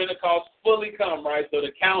 So the Pentecost fully come, right? So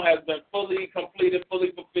the count has been fully completed,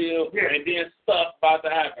 fully fulfilled, and then stuff about to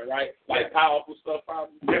happen, right? Like powerful stuff,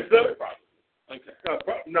 probably. Yes, sir. Probably. Okay.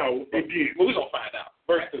 No, it did. Well, we're gonna find out.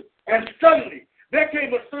 Verse 2. And suddenly there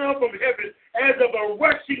came a sound from heaven as of a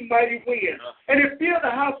rushing mighty wind, and it filled the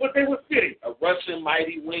house where they were sitting. A rushing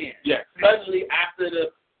mighty wind. Yes. Suddenly, after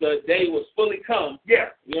the day was fully come,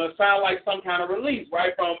 it sounds like some kind of release,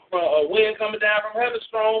 right? From a wind coming down from heaven,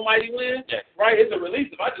 strong, mighty wind, right? It's a release.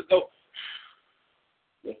 If I just go,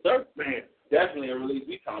 yes, sir, man, definitely a release.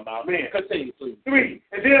 We talking about, man. Continue, please. 3.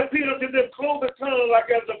 And there appeared unto them cloven tongues like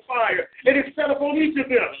as a fire, and it set upon each of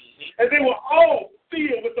them, and they were all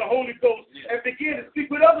filled with the Holy Ghost, and began to speak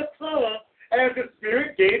with other tongues as the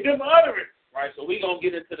Spirit gave them utterance. Right, so we're going to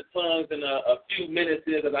get into the tongues in a few minutes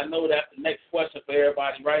here, because I know that's the next question for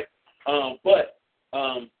everybody, right? But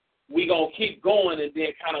we're going to keep going and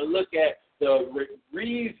then kind of look at the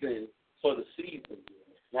reason for the season,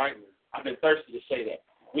 right? I've been thirsty to say that.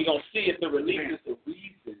 We're going to see if the release is the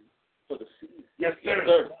reason for the season. Yes, sir.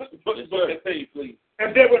 Yes, sir. Continue, please.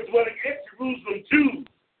 And there was dwelling in Jerusalem Jews,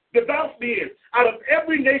 devout men, out of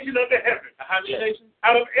every nation under heaven. How many nations?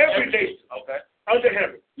 Out of every nation. Okay. Under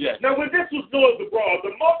heaven. Yes. Now, when this was noised abroad,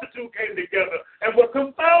 the multitude came together and were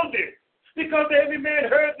confounded, because every man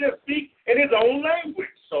heard them speak in his own language.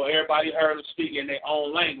 So everybody heard them speak in their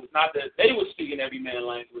own language. Not that they were speaking every man's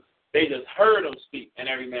language. They just heard them speak in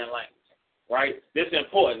every man's language. Right? This is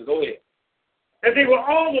important. Go ahead. And they were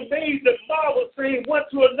all amazed and marveled, saying one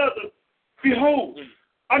to another, Behold,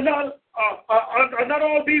 are not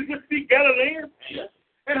all these which speak Galileans? Yes.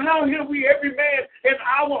 And how hear we every man in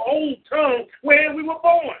our own tongue where we were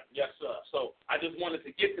born? Yes, sir. So I just wanted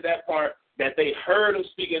to get to that part, that they heard them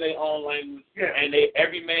speak in their own language, and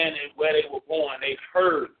every man in where they were born, they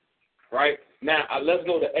heard. Right? Now, let's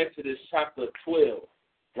go to Exodus chapter 12,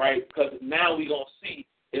 right? Because now we're going to see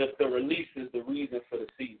if the release is the reason for the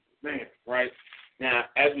season. Man. Right? Now,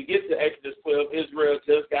 as we get to Exodus 12, Israel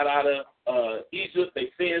just got out of Egypt. Their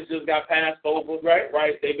sins just got passed over.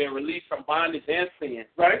 Right? They've been released from bondage and sin.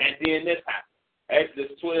 Right. And then this happened.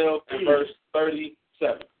 Exodus 12 and verse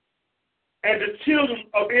 37. And the children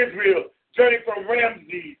of Israel journeyed from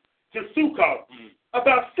Ramses to Sukkot.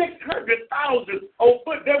 About 600,000 on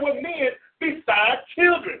foot. There were men besides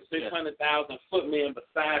children. 600,000 footmen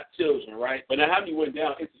besides children, right? But now how many went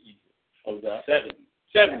down into Egypt? Oh, God.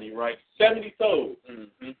 70, right? 70 souls.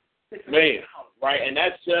 Man, right? And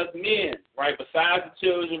that's just men, right? Besides the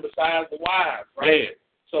children, besides the wives, right? Man.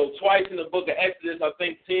 So twice in the book of Exodus, I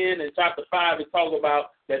think 10 and chapter 5, it talks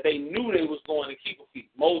about that they knew they was going to keep a feast.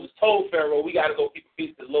 Moses told Pharaoh, we got to go keep a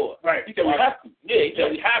feast to the Lord. Right. He said, we have to. Yeah, he said,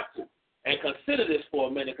 we have to. And consider this for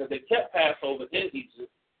a minute, because they kept Passover in Egypt.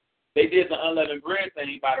 They did the unleavened bread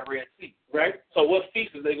thing by the Red Sea. Right. So what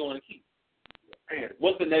feast are they going to keep? Man.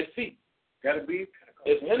 What's the next feast? Got to be Pentecost.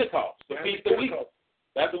 It's Pentecost, the Feast of Weeks.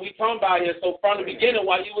 That's what we talking about here. So from the beginning,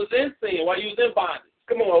 while you was in sin, while you was in bondage,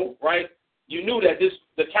 come on, right? You knew that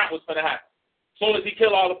the count was going to happen. As soon as he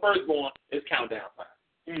killed all the firstborn, it's countdown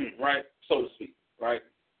time, right? So to speak, right?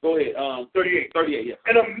 Go ahead. 38, yes.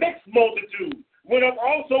 And a mixed multitude went up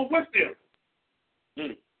also with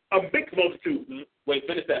them. A mixed multitude. Wait,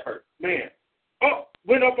 finish that first. Man.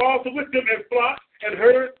 Went up also with them and flocks and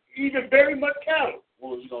herds, even very much cattle.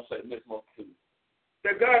 What was you going to say, mixed multitude?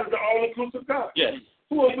 That God is the all-inclusive God. Yes.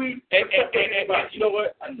 Who are we? And you know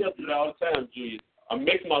what? I tell you that all the time, Julius. A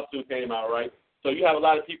mixed multitude came out, right? So you have a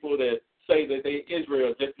lot of people that say that they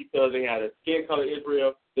Israel just because they had a skin color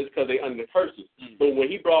Israel, just because they under the curses. But when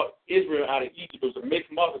he brought Israel out of Egypt, it was a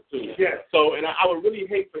mixed multitude. Yes. So, and I would really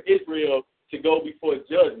hate for Israel to go before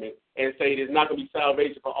judgment and say there's not going to be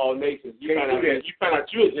salvation for all nations. You find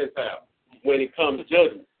out you're a Gentile when it comes to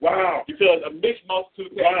judgment. Wow. Because a mixed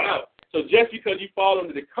multitude came out. So just because you fall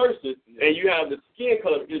under the curses and you have the skin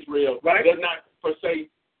color of Israel, does not per se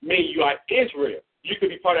mean you are Israel. You could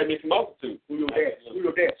be part of that mixed multitude. We were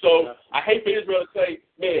there. So I hate for Israel to say,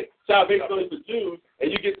 man, salvation is for Jews,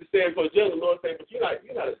 and you get to stand for judgment. The Lord say, but you're not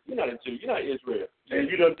a Jew. You're not Israel. And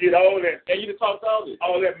you done did all that. And you done talked all this.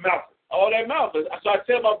 All that mouth. So I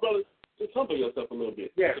tell my brothers, just humble yourself a little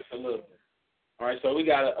bit. Yes. Just a little bit. All right, so we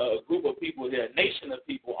got a group of people here, a nation of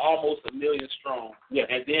people, almost 1 million strong. Yeah.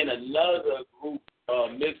 And then another group,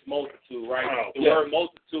 mixed multitude, right? Wow. The word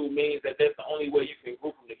multitude means that that's the only way you can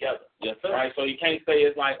group them together. Yes, sir. Right? So you can't say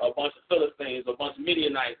it's like a bunch of Philistines, a bunch of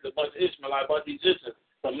Midianites, a bunch of Ishmaelites, a bunch of Egyptians.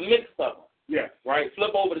 It's a mix of them. Yeah. Right?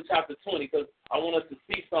 Flip over to chapter 20 because I want us to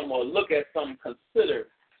see something or look at something, consider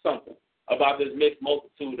something about this mixed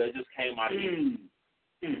multitude that just came out of here.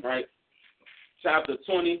 Right? Chapter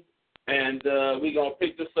 20. And we're going to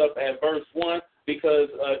pick this up at verse 1 because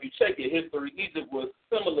if you check your history, Egypt was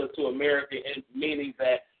similar to America in meaning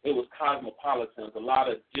that it was cosmopolitan. A lot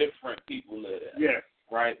of different people lived there. Yes.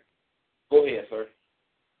 Right? Go ahead, sir.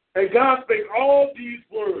 And God spake all these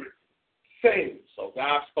words, saying. So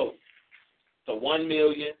God spoke to 1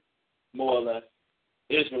 million, more or less,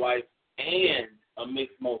 Israelites and a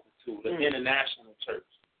mixed multitude, an international church.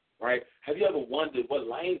 Right? Have you ever wondered what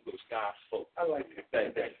language God spoke? I like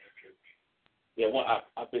that. Yeah,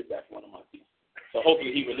 I bet that's one of my people. So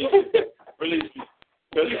hopefully he releases me.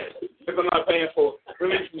 Because I'm not paying for it.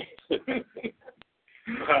 Release me.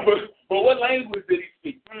 but what language did he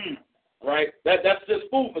speak? Right? That's just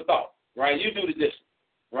food for thought. Right? You do the dishes.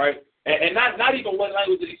 Right? And not even what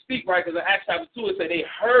language did he speak, right? Because in Acts chapter 2 it said they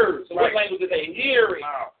heard. So what language did they hear?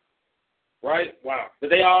 Wow. Right? Wow. Did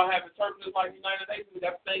they all have interpreters like the United Nations?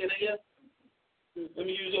 Got the thing in their ear? Let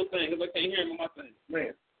me use your thing because I can't hear him on my thing.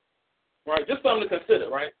 Man. Right, just something to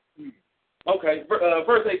consider, right? Okay,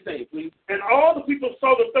 verse 18, please. And all the people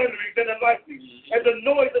saw the thunderings and the lightning and the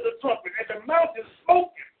noise of the trumpet and the mountain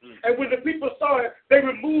smoking. And when the people saw it, they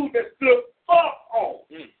removed and stood far off.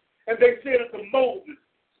 And they said unto Moses,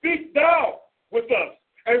 speak thou with us,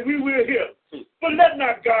 and we will hear. But let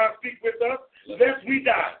not God speak with us, lest we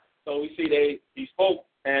die. So we see he spoke,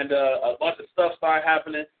 and a bunch of stuff started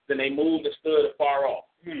happening. Then they moved and stood afar off,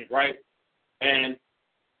 right? And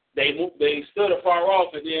they stood afar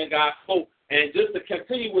off, and then God spoke. And just to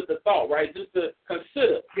continue with the thought, right, just to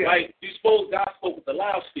consider, like, you suppose God spoke with the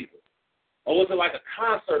loudspeaker. Or was it like a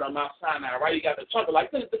concert on Mount Sinai, right? You got the trumpet,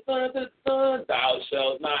 like, to the sun, thou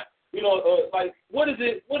shalt not. You know, like, what is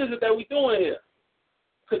it that we doing here?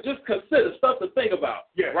 Just consider stuff to think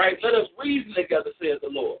about, right? Let us reason together, says the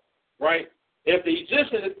Lord, right? If the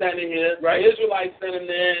Egyptians are standing here, right, Israelites standing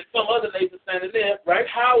there, and some other nations standing there, right,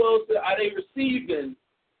 how else are they receiving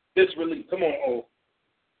this release? Come on.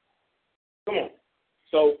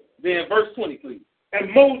 So then verse 20, please.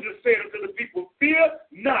 And Moses said unto the people, fear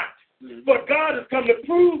not. But God has come to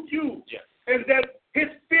prove you, and that his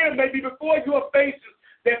fear may be before your faces,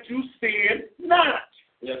 that you sin not.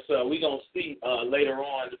 Yes, sir. We're going to see later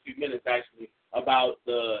on in a few minutes, actually, about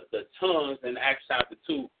the tongues in Acts chapter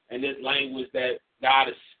 2 and this language that God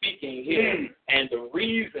is speaking here and the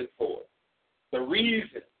reason for it. The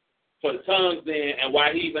reason for the tongues then and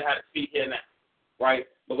why he even had to speak here now. Right?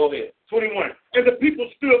 But go ahead. 21. And the people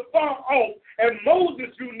stood far off, and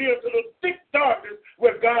Moses drew near to the thick darkness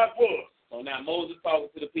where God was. So now Moses talking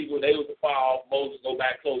to the people. They was far off. Moses go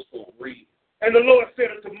back close to him. Read. And the Lord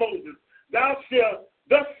said unto Moses, thus shalt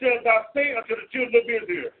thou say unto the children of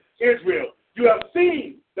Israel, you have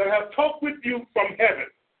seen that I have talked with you from heaven.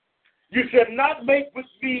 You shall not make with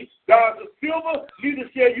me gods of silver, neither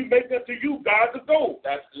shall you make unto you gods of gold.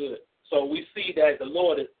 That's good. So we see that the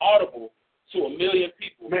Lord is audible to 1 million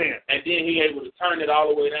people. Man. And then he able to turn it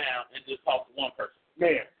all the way down and just talk to one person.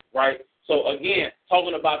 Man. Right? So again,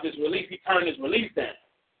 talking about this release, he turned his release down.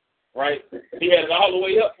 Right? He had it all the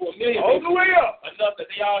way up for 1 million all people. The way up. Enough that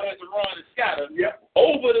they all had to run and scatter yep.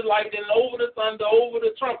 over the lightning, over the thunder, over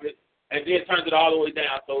the trumpet, and then turned it all the way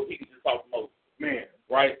down so he could just talk to Moses. Man.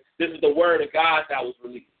 Right? This is the word of God that was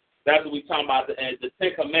released. That's what we're talking about, the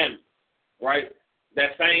Ten Commandments. Right?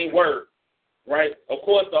 That same word. Right? Of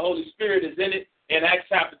course, the Holy Spirit is in it in Acts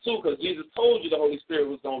chapter 2 because Jesus told you the Holy Spirit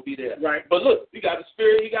was going to be there. Right. But look, you got the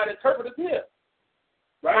Spirit, you got interpreters here.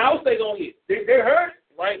 Right. How else they going to hear? They heard.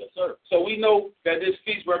 Right, sir. So we know that this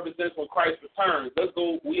feast represents when Christ returns. Let's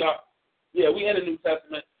go. We in the New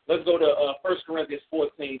Testament. Let's go to 1 Corinthians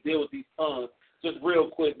 14. Deal with these tongues just real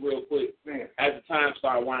quick, man. As the time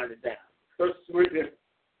starts winding down. 1 Corinthians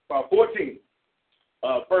 14.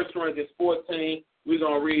 1 Corinthians 14. We're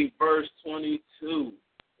gonna read verse 22.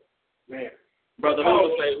 Man, brother, who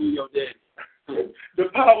will say who your daddy? The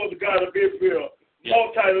power of the God of Israel,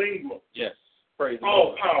 multilingual. Yes, praise the all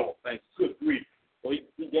Lord. Power. Thanks. Good grief. Well,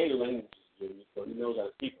 he gave languages, so he knows how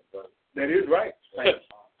to speak them. That is right. That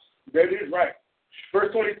is right.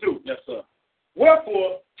 Verse 22. Yes, sir.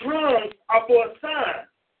 Wherefore, tongues are for a sign,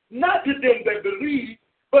 not to them that believe,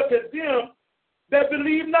 but to them that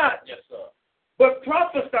believe not. Yes, sir. But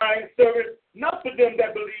prophesying serveth not for them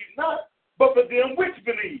that believe not, but for them which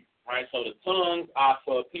believe. Right, so the tongues are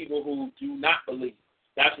for people who do not believe.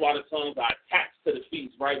 That's why the tongues are attached to the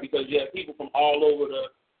feast, right? Because you have people from all over the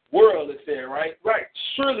world, it's there, right? Right.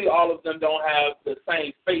 Surely all of them don't have the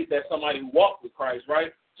same faith as somebody who walked with Christ,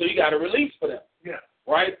 right? So you got a release for them,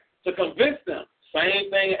 right? To convince them. Same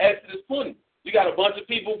thing in Exodus 20. You got a bunch of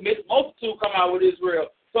people, mixed multitude come out with Israel.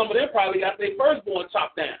 Some of them probably got their firstborn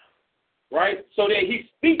chopped down, right? So that he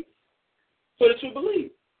speaks so that you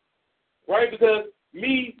believe, right? Because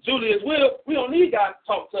me, Julius, we don't need God to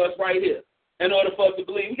talk to us right here in order for us to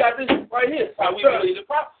believe. We got this right here. That's how we believe the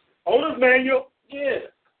prophecy. Owner's manual. Yeah.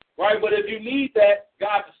 Right, but if you need that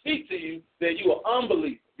God to speak to you, then you are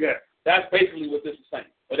unbeliever. Yeah. That's basically what this is saying.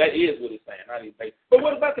 Or that is what it's saying, not even basically. But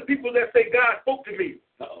what about the people that say God spoke to me?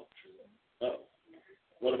 Uh-oh.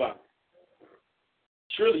 What about it?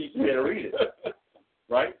 Surely you can better read it.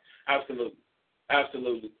 Right? Absolutely.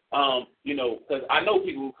 Because I know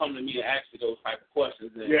people who come to me and ask me those type of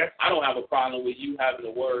questions, and I don't have a problem with you having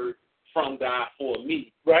a word from God for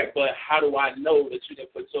me. Right. But how do I know that you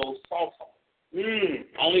didn't put your sauce on it?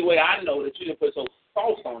 Only way I know that you didn't put your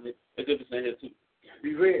sauce on it is if it's in here too.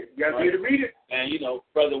 Be read. You got to be able to read it. And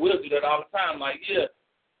Brother Will do that all the time. Like,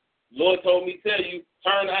 Lord told me to tell you,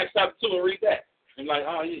 turn to Acts chapter 2 and read that. I'm like,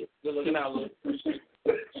 oh yeah, good looking out, Lord.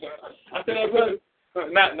 I said,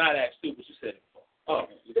 brother, not Acts 2, but you said it. Oh,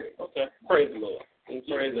 okay. Praise the Lord. Praise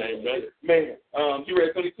the name, brother. Man. You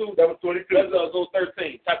read 22? That was 22. Let's go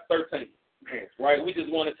 13, chapter 13. Man. Right? We just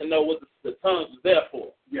wanted to know what the tongues was there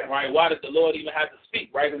for. Yeah. Right? Why did the Lord even have to speak?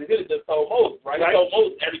 Right? Because he could have just told Moses. Right? He told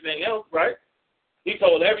Moses everything else. Right. He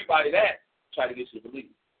told everybody that. Try to get you to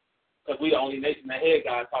believe. Because we the only nation that had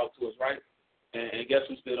God talk to us, right? And guess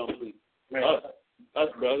who still don't believe? Man. Us,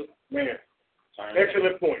 brother. Man.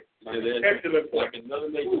 Excellent point. Excellent point. Like another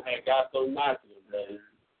nation had God so not to him, brother.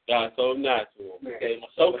 God so not to him. Man. Okay,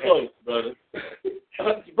 so close, brother.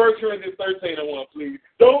 1 Corinthians 13 and 1, please.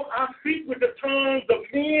 Though I speak with the tongues of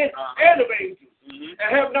men and of angels,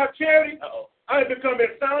 and have not charity, I have become a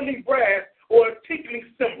sounding brass or a tinkling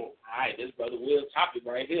cymbal. All right, this brother Will topic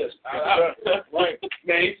right here. Right.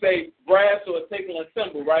 Man, he say brass or a tinkling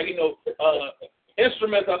cymbal, right?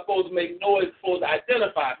 Instruments are supposed to make noise, supposed to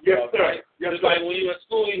identify stuff, right? Yes, Just like when you're in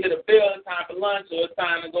school, you hit a bell, it's time for lunch, or it's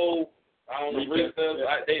time to go, I don't know, recess.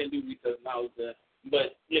 They didn't do recess when I was there.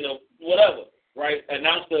 But, whatever, right?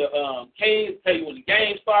 Announce the games, tell you when the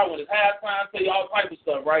game starts, when it's halftime, tell you all type of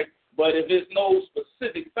stuff, right? But if there's no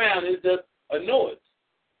specific sound, it's just a noise,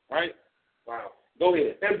 Right? Wow. Go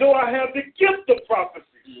ahead. And though I have the gift of prophecy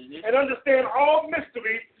and understand all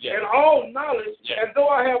mysteries and all knowledge, and though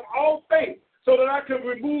I have all faith so that I can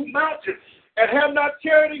remove mountains and have not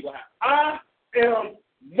charity, I am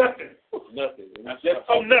nothing. Nothing.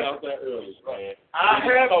 I'm nothing. Earlier, I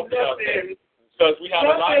have nothing. Because we have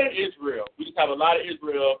a lot of Israel. We just have a lot of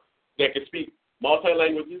Israel that can speak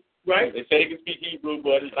multi-languages. Right. They say they can speak Hebrew,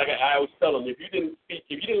 but it's like I always tell them, if you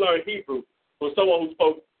didn't learn Hebrew from someone who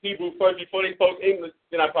spoke Hebrew first before they spoke English,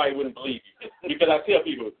 then I probably wouldn't believe you. Because I tell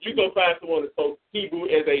people, you go find someone that spoke Hebrew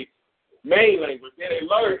as a main language, then they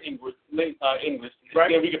learn English, right?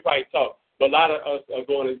 Then we could probably talk. But a lot of us are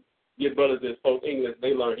going to get brothers that spoke English,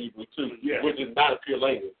 they learn Hebrew too, which is not a pure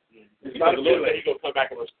language. It's because the Lord said He's going to come back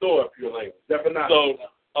and restore a pure language. Definitely.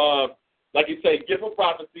 So, like you say, gift of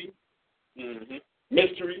prophecy,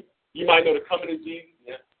 mystery. You might know the coming of Jesus.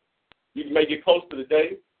 You may get close to the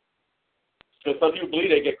day. Because some people believe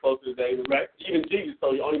they get close to the day. Right? Even Jesus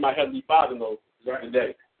told you, only my Heavenly Father knows the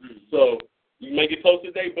day. So you may get close to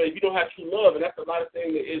the day, but if you don't have true love, and that's a lot of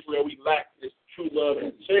things in Israel we lack, is true love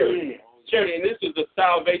and charity. Charity, and this is a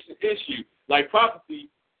salvation issue. Like prophecy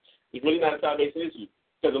is really not a salvation issue.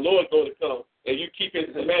 Because the Lord's going to come, and you keep His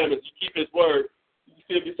commandments, you keep His word, you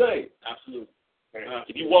still be saved. Absolutely.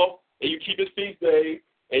 If you walk and you keep His feast day,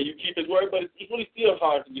 and you keep His word, but it's really still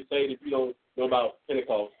hard to get saved if you don't know about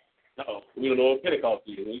Pentecost. We don't know what Pentecost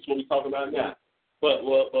is. That's what we're talking about now. But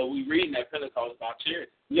we reading that Pentecost about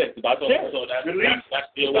charity. Yes, about charity. So that's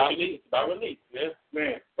still what you need. It's about relief. Yeah.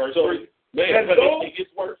 Man. First three. Man, it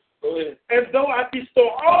gets worse. Go ahead. And though I bestow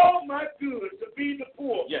all my goods to feed the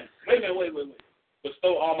poor. Yes. Wait.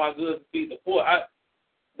 Bestow all my goods to feed the poor.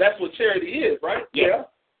 That's what charity is, right? Yeah.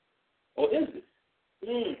 Or is it?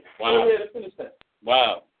 Wow. Go ahead and finish that.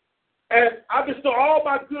 Wow. And I bestow all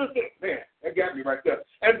my goods to, man, that got me right there.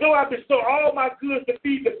 And though I bestow all my goods to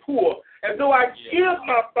feed the poor, and though I give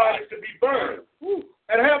my body to be burned,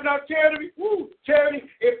 and have not charity, charity,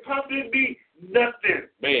 it profited me nothing.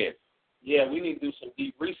 Man. Yeah, we need to do some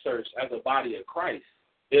deep research as a body of Christ.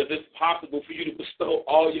 If it's possible for you to bestow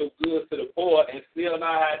all your goods to the poor and still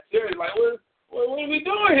not have charity, like, what are we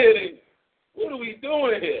doing here then? What are we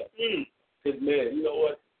doing here? Because, man, you know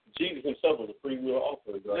what? Jesus Himself was a free will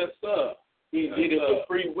offering, right? Yes, sir. He did it for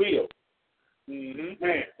free will.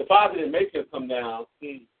 Man, the Father didn't make Him come down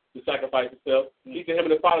to sacrifice Himself. He said Him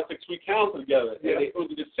and the Father took sweet counsel together, and it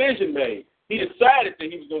was a decision made. He decided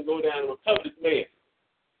that He was going to go down and recover this man.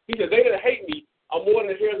 He said, they that hate me are more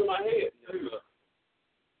than the hairs of my head.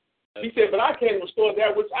 He said, but I came to restore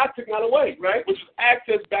that which I took not away, right? Which was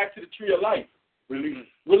access back to the tree of life. Release.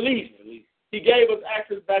 He gave us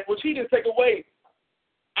access back, which He didn't take away.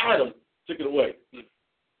 Adam took it away.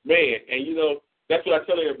 Man, and you know, that's what I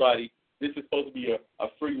tell everybody. This is supposed to be a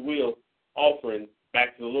free will offering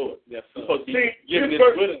back to the Lord. Yes, sir. Supposed to be given this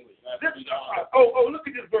willingly. Look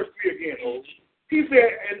at this verse 3 again. He said,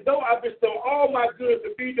 and though I bestow all my goods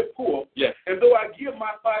to feed the poor, and though I give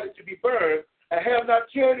my body to be burned, and have not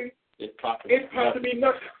charity, it profited me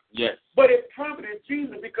nothing. Yes. But it profited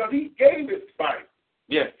Jesus because He gave His body.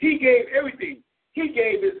 Yes. He gave everything. He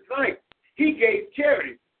gave His life. He gave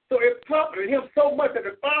charity. So it profited Him so much that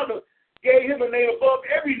the Father gave Him a name above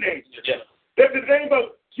every name. Yes. That's the name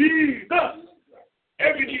of Jesus.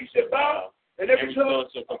 Every knee shall bow and every tongue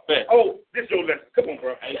shall confess. Oh, this is your lesson. Come on,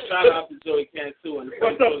 bro. Hey, shout out to Joey Can too.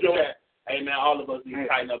 What's up, Joey? Hey, man, all of us need to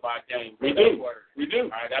tighten up our game. We do. All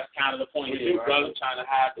right, that's kind of the point here, brother. I'm trying to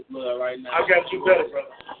hide the blood right now. I got to do better,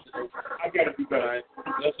 brother. I got to do better. All right.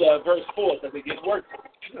 That's verse 4, because it gets worse.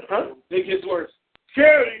 It gets worse.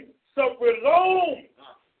 Charity suffereth long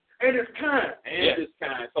and is kind. And it's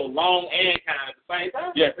kind. So long and kind at the same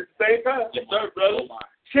time? Yes. At the same time. Yes, sir, brother.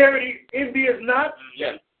 Charity envieth not.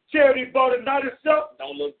 Yes. Charity vaunteth not itself.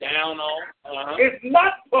 Don't look down on. It's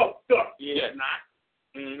not puffed up. Yes. Not.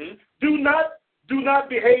 Mm-hmm. Do not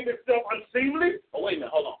behave itself unseemly. Oh, wait a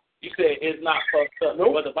minute. Hold on. You said it's not puffed up.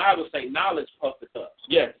 Nope. But the Bible say knowledge puffed it up.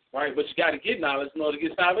 Yes. Right? But you got to get knowledge in order to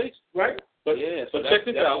get salvation. Right. But so check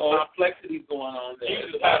this out. All complexities going on there.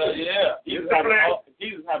 Jesus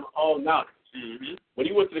having all knowledge. Mm-hmm. When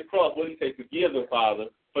He went to the cross, what did He say? Forgive them, Father,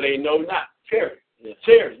 for they know not. Charity. Yeah.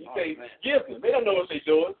 Charity. He say, forgive them. They don't know what they're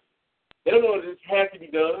doing. They don't know what this has to be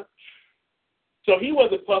done. So He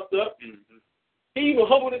wasn't puffed up. Mm-hmm. He even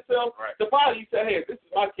humbled Himself. Right. The Father, He said, hey, this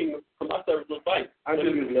is my kingdom, for my servants will fight.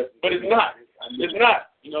 But it's not. It's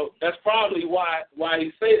not. You know, that's probably why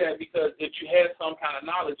He say that, because if you had some kind of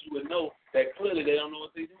knowledge, you would know that clearly they don't know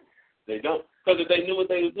what they're doing. They don't. Because if they knew what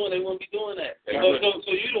they were doing, they wouldn't be doing that. So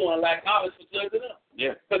you don't want to lack knowledge for judging them.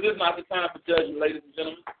 Yeah. Because it's not the time for judging, ladies and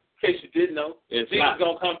gentlemen. In case you didn't know, Jesus is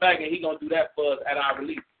going to come back and He's going to do that for us at our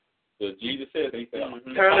release. So Jesus said, he said,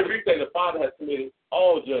 the Father has committed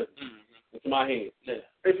all judgment into my hands. Yeah.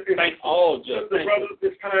 All judgment. Brothers,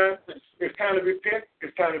 it's time to repent.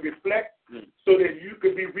 It's time to reflect, so that you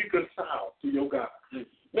can be reconciled to your God.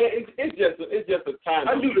 Man, it's just a time.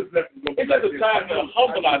 I knew this lesson was going to be. It's just a time to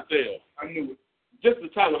humble ourselves. I knew it. Just a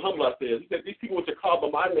time to humble ourselves. He said, these people which are called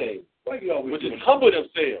by my name, which is doing? humble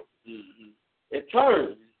themselves and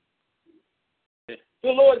turn. The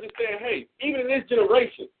Lord is saying, hey, even in this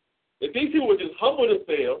generation, if these people would just humble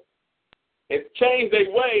themselves and change their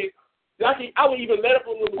ways, I would even let up a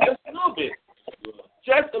little, just a little bit.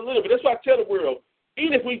 Just a little bit. That's why I tell the world,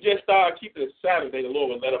 even if we just start keeping it Saturday, the Lord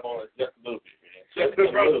will let up on us just a little bit. Just a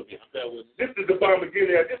little bit. This is the Balm of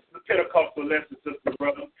Gilead. This is the Pentecostal lesson, sister,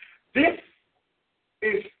 brother. This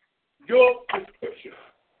is your prescription.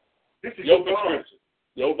 This is your prescription.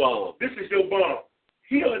 Your balm. This is your balm.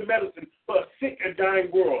 Healing medicine for a sick and dying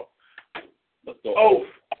world. Let's go.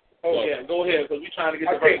 Yeah, go ahead, because we're trying to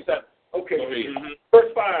get to verse 7. Okay.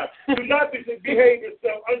 Verse 5. Do not behave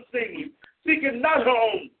yourself unseemly, seeking not her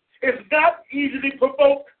own. It's not easily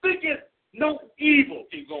provoked, thinking no evil.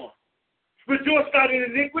 Keep going. Rejoice not in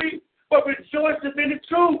iniquity, but rejoice in the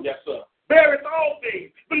truth. Yes, sir. Beareth all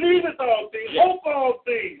things, believeth all things, hope all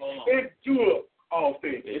things, endure all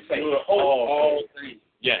things. It's saying hope all things.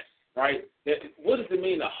 Yes. Right? What does it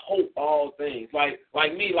mean to hope all things? Like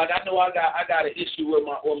me, I know I got an issue with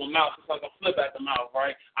my mouth. It's like a flip at the mouth,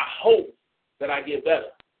 right? I hope that I get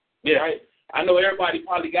better. Yeah. Right? I know everybody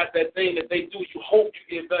probably got that thing that they do. You hope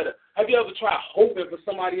you get better. Have you ever tried hoping for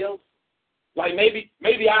somebody else? Like maybe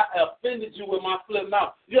I offended you with my flip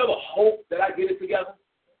mouth. You ever hope that I get it together?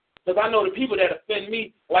 Because I know the people that offend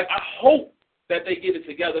me, I hope that they get it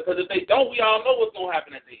together. Because if they don't, we all know what's going to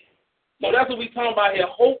happen at the end. So that's what we're talking about here,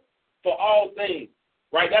 hope for all things,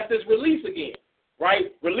 right? That's this release again,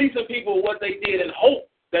 right? Releasing people what they did and hope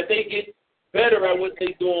that they get better at what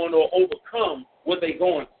they're doing or overcome what they're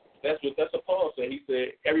going through. That's what Paul said. He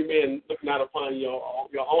said, every man look not upon your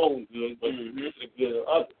own good, but to the good of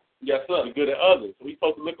others. Yes, sir, the good of others. So we're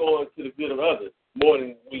supposed to look on to the good of others more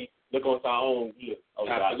than we look on to our own good. Oh,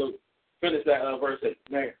 absolutely. Finish that verse 8.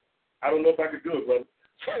 Man, I don't know if I could do it, brother.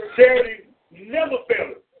 Charity never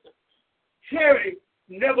fails. Charity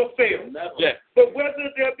never fails. Yes. But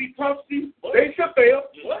whether there be prophecy, they shall fail.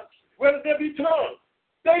 What? Whether there be tongue,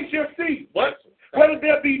 they shall see. What? Whether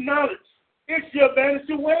there be knowledge, it shall vanish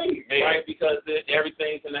away. Right, because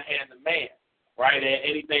everything's in the hands of man. Right, and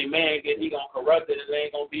anything man gets, he gonna corrupt it. It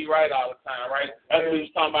ain't gonna be right all the time. Right, that's what he was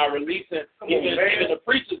talking about. Releasing even the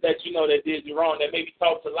preachers that you know that did you wrong, that maybe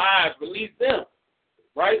talk to lies. Release them,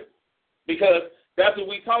 right? Because that's what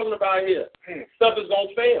we talking about here. Stuff is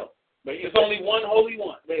gonna fail, but it's only one holy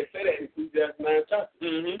one. Man, say that in Ecclesiastes 9 chapter.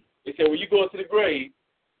 They say when you go into the grave,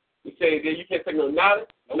 he say that you can't take no knowledge,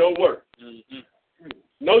 no work,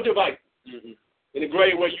 no device. In the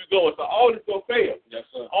grave where you going, so all this gonna fail. Yes,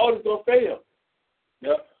 sir. All this gonna fail.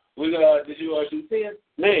 Yep. Did you do 10?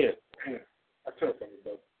 Man. I told you,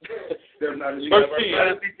 brother. Verse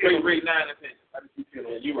 10. Read 9 and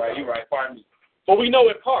 10. You're right. Pardon me. For we know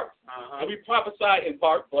in part, and we prophesy in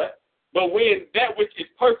part, but when that which is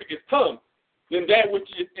perfect is come, then that which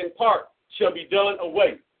is in part shall be done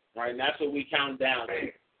away. Right, and that's what we count down.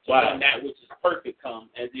 So when that which is perfect come,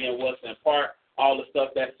 and then what's in part, all the stuff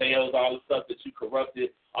that fails, all the stuff that you corrupted,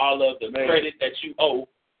 all of the credit that you owe,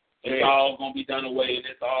 it's all going to be done away, and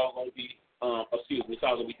it's all going to be, it's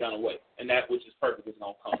all going to be done away. And that which is perfect is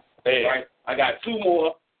going to come. Right? I got 2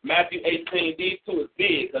 more. Matthew 18, these 2 is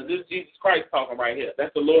big, because this is Jesus Christ talking right here.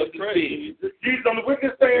 That's the Lord's Prayer. Jesus on the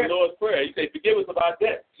witness stand. The Lord's Prayer. He said, forgive us of our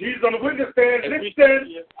debts. Jesus on the witness stand. I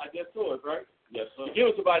guess to us, right? Yes, sir.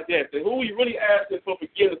 Forgive us of our debts. And who we really asking for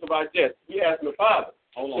forgiveness of our debts? We asking the Father.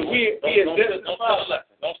 Hold on.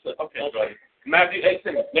 Don't slip. Okay, brother. Matthew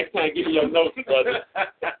 18. Next time, give me your notes, brother.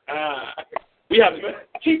 We have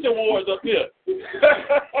teaching wars up here.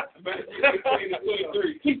 Matthew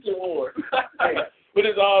 23. Teaching wars. But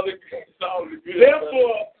it's all the good.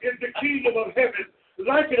 Therefore, is the kingdom of heaven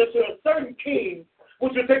likened unto a certain king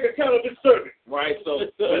which will take account of his servant. Right. So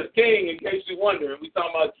this king, in case you're wondering, we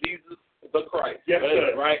talking about Jesus the Christ. Yes,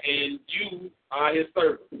 sir. Right. And you are his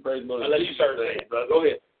servant. Praise the Lord. I'll let you serve that, brother. Go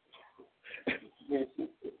ahead.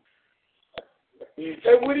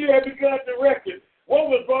 And when he had begun to reckon, what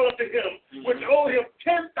was brought up to him, which owed him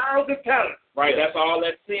 10,000 talents. Right, that's all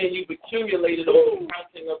that sin you've accumulated over the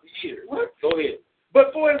counting of the years. What? Go ahead.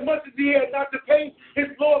 But for as much as he had not to pay, his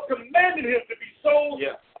Lord commanded him to be sold,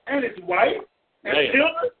 and his wife, and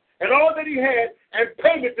children, and all that he had, and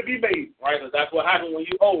payment to be made. Right, because that's what happens when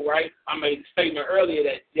you owe, right? I made a statement earlier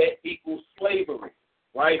that debt equals slavery.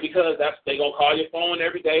 right? Because they going to call your phone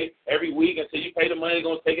every day, every week until you pay the money. They're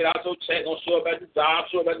going to take it out your check, going to show up at the job,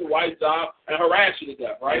 show up at the wife's job, and harass you to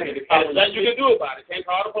death, right? And there's nothing you can do about it. Can't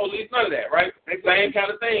call the police, none of that, right? Same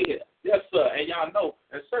kind of thing here. Yes, sir. And y'all know,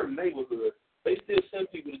 in certain neighborhoods, they still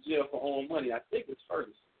send people to jail for owing money. I think it's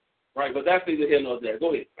Ferguson. Right, but that's neither here nor there.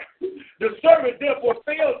 Go ahead. The servant therefore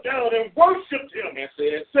fell down and worshipped him, and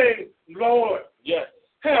said, saying, Lord, yes,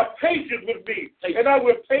 have patience with me, and I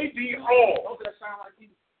will pay thee all. Don't that sound like you?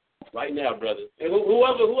 Right now, brother. And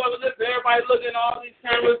whoever listens, everybody looking at all these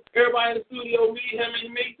cameras, everybody in the studio, me, him,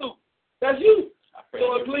 and me too. That's you.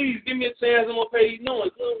 So please give me a chance. I'm gonna pay you.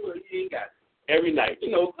 Knowing good well you ain't got it every night.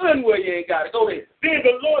 You know good and well you ain't got it. Go ahead. Then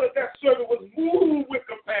the Lord of that servant was moved with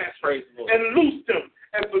compassion and loosed him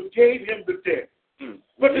and forgave him the debt.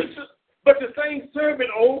 But the same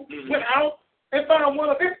servant went out and found one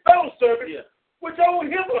of his fellow servants, which owed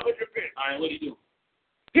him 100 pence. All right, what did he do?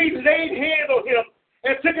 He laid hands on him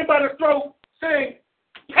and took him by the throat, saying,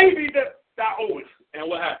 pay me that thou owest. And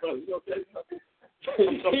what happened? You okay?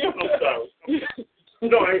 I'm sorry.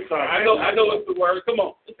 No, I ain't sorry. I know it's the word. Come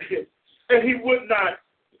on. And he would not.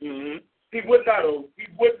 He would not owe. He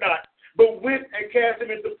would not. But went and cast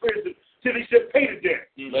him into prison till he should pay the debt.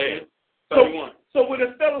 Man. So when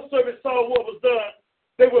the fellow servants saw what was done,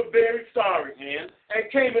 they were very sorry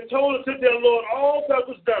and came and told unto their Lord all that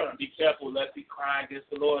was done. Be careful lest he cry against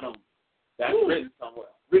the Lord on him. That's written somewhere.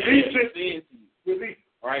 Release it. Release.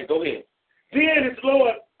 All right, go ahead. Then his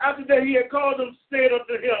Lord, after that he had called him, said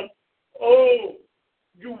unto him, oh,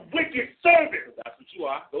 you wicked servant. That's what you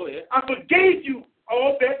are. Go ahead. I forgave you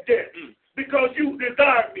all that debt because you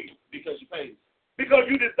desired me. Because you paid. Because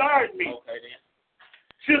you desired me. Okay, then.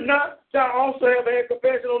 Should not thou also have had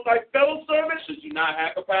compassion on thy fellow servants? Should you not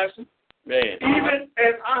have compassion? Man. Even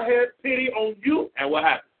as I had pity on you. And what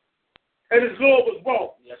happened? And his Lord was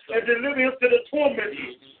wroth, and delivered him to the torment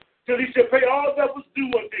till he should pay all that was due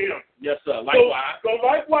unto him. Yes, sir. Likewise. So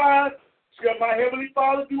likewise shall my heavenly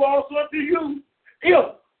Father do also unto you,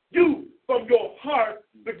 if you from your heart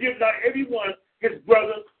forgive not everyone his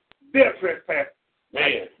brother their trespasses.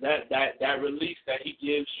 Man, that release that he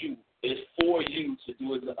gives you is for you to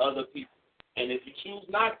do it to other people. And if you choose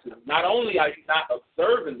not to, not only are you not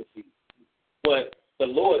observing the feast, but the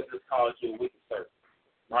Lord just calls you a wicked servant.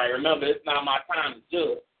 Right? Remember, it's not my time to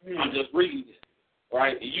judge. I'm just reading it.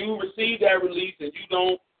 Right? If you receive that release and you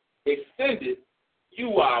don't extend it,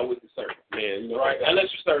 you are a wicked servant. Man, you know, right?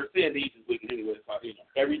 Unless you serve sin, he's just wicked anyway. You know,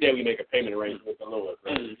 every day we make a payment arrangement with the Lord.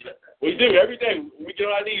 Right? We do. Every day when we get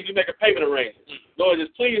on our knees, we make a payment arrangement. Lord,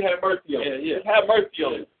 just please have mercy on us. Just have mercy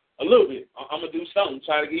on us. A little bit. I'm going to do something.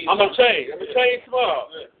 Try to get you. I'm going to change. I'm going to change tomorrow.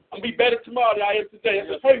 I'm going to be better tomorrow than I am today.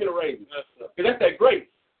 That's a payment arrangement. Because that's that grace.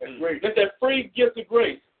 That's great. That's that free gift of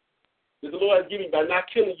grace that the Lord has given you by not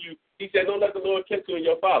killing you. He said, don't let the Lord catch you in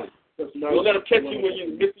your folly. Don't let him catch you when you're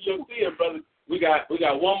in the midst of your sin, brother. We got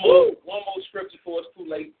one more scripture for us too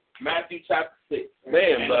late. Matthew chapter 6.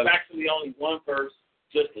 Man, and it's actually only one verse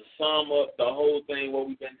just to sum up the whole thing, what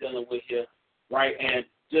we've been dealing with here, right? And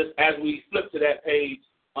just as we flip to that page,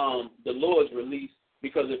 the Lord's release,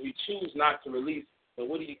 because if you choose not to release, then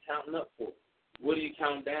what are you counting up for? What are you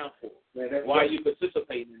counting down for? Man, why are you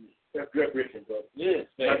participating in it? That's good, Richard, brother. Yes,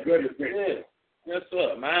 man. That's good, Richard. Yeah. Yes,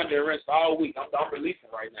 sir. Mine been rinsed all week. I'm releasing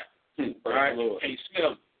right now. All right? Can you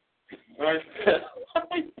smell me? All right?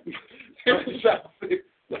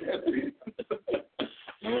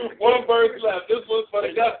 One verse left. This one's for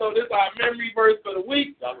the gusto. This is our memory verse for the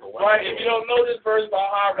week. Right? If you don't know this verse by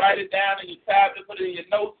heart, write it down in your tablet, put it in your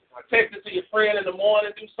notes, text it to your friend in the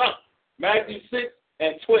morning, do something. Matthew 6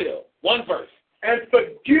 and 12. One verse. And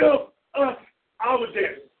forgive us our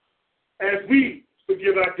debts as we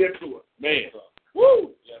forgive our debt to us. Man.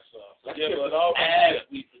 Woo! Yes, sir. Forgive us all as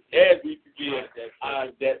we forgive our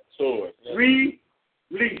debt to us. Release.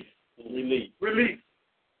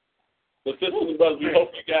 So, sisters and brothers, we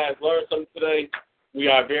hope you guys learned something today. We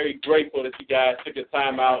are very grateful that you guys took the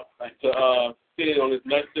time out to sit in on this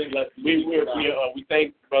lesson. We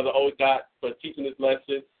thank Brother Odot for teaching this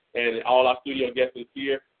lesson and all our studio guests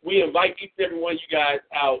here. We invite each and every one of you guys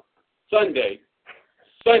out Sunday,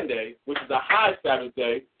 which is a high Sabbath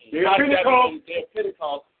day. Day of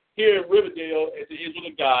Pentecost here in Riverdale at the Israel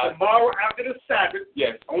of God. Tomorrow after the Sabbath,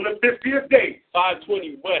 yes, on the 50th day.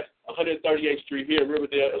 520 West 138th Street here in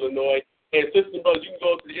Riverdale, Illinois. And sisters and brothers, you can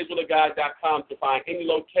go to theisraelofgod.com to find any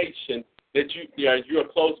location that you're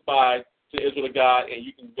close by to Israel of God, and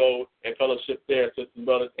you can go and fellowship there, sisters and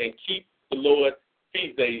brothers, and keep the Lord's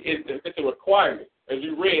feast day. It's a requirement, as we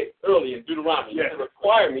read earlier in Deuteronomy. Yes. It's a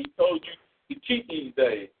requirement. He told you to keep these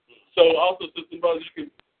days. So also, sisters and brothers, you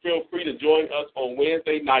can feel free to join us on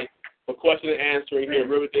Wednesday night for questions question and answering here in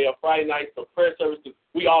Riverdale Friday night for prayer services.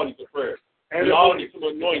 We all need some prayer. And we all need some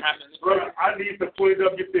anointing. Brother, I need some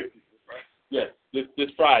 20W50. Yes, this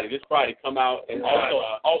Friday. This Friday, come out and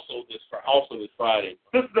also this Friday.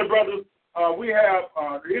 Sisters and brothers, we have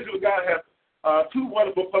the Israel God has two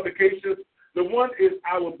wonderful publications. The one is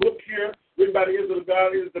our book here, written by the Israel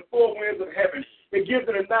God. It is The Four Winds of Heaven. It gives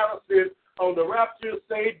an analysis on the rapture,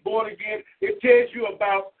 saved, born again. It tells you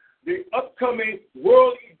about the upcoming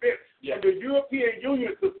world events from the European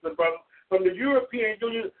Union, sisters and brothers, from the European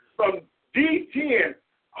Union, from D10,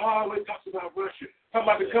 all the way talks about Russia, talking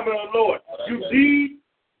about the coming of the Lord. You need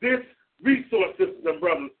this resource, sisters and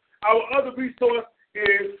brothers. Our other resource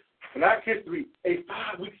is Black History, a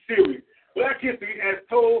 5-week series. Black History, as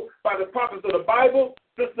told by the prophets of the Bible,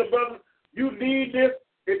 sisters and brothers, you need this.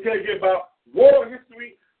 It tells you about world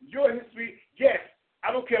history, your history. Yes,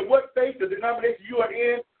 I don't care what faith or denomination you are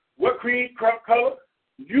in, what creed, color,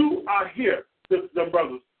 you are here, sisters and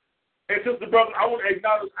brothers. And sisters and brothers, I want to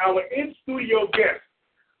acknowledge our in-studio guests,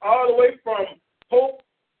 all the way from Hope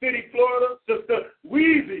City, Florida, Sister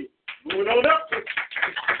Weezy, moving on up.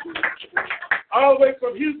 All the way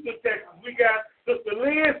from Houston, Texas, we got Sister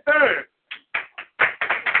Lynn Stern.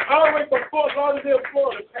 All the way from Fort Lauderdale,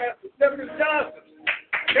 Florida, Pastor Stephanie Johnson.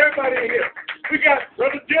 Everybody in here. We got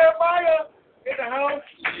Brother Jeremiah in the house.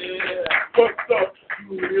 Yeah. What's up?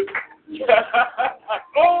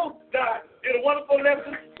 Oh, God. Did a wonderful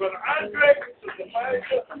lesson. Brother Andre, Sister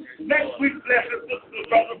Micah. Next week's lesson, Sister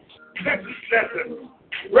Brother. Next week's lesson.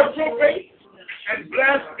 Reprobate and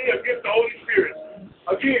blasphemy against the Holy Spirit.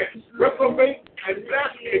 Again, reprobate and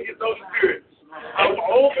blasphemy against the Holy Spirit. Our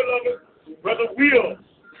own beloved Brother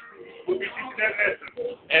Will be teaching that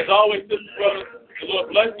lesson. As always, Sister Brother, the Lord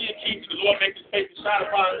bless you and keep you. The Lord make his face to shine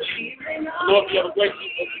upon thee. The Lord be of a great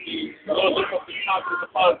peace unto thee. The Lord lift up his countenance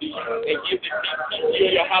upon thee and give thee peace to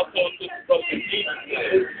you and your household, Sister Brother, in Jesus'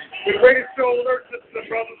 name. The greatest show on earth, sisters and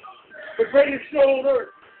brothers. The greatest show on earth.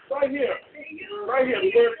 Right here. Right here,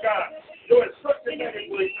 the Word of God. Your instruction manual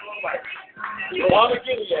for your life. Balm of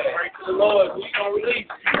Gilead. Right to the Lord. We gonna release.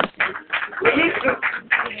 Release it.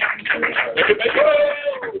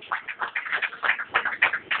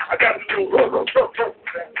 I got to do it.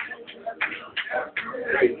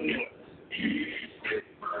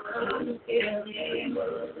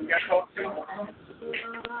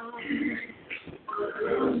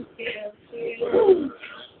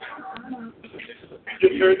 You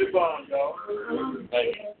just heard the bomb, y'all.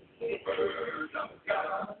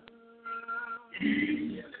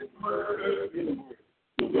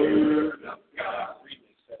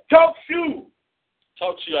 Talk shoe.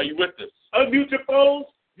 Talk to you. Are you with us? Unmute your phones.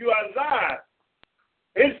 You are live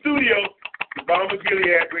in studio. Balm of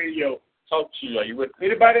Gilead Radio. Talk to you. Are you with us?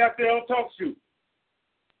 Anybody out there on Talk Shoe?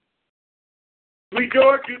 Sweet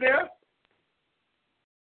George, you there?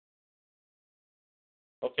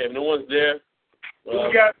 Okay, if no one's there. Well,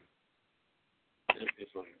 we got.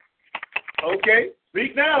 Okay,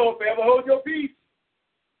 speak now or forever hold your peace.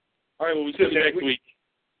 All right, well, we see you next week.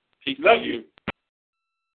 Peace Love to you.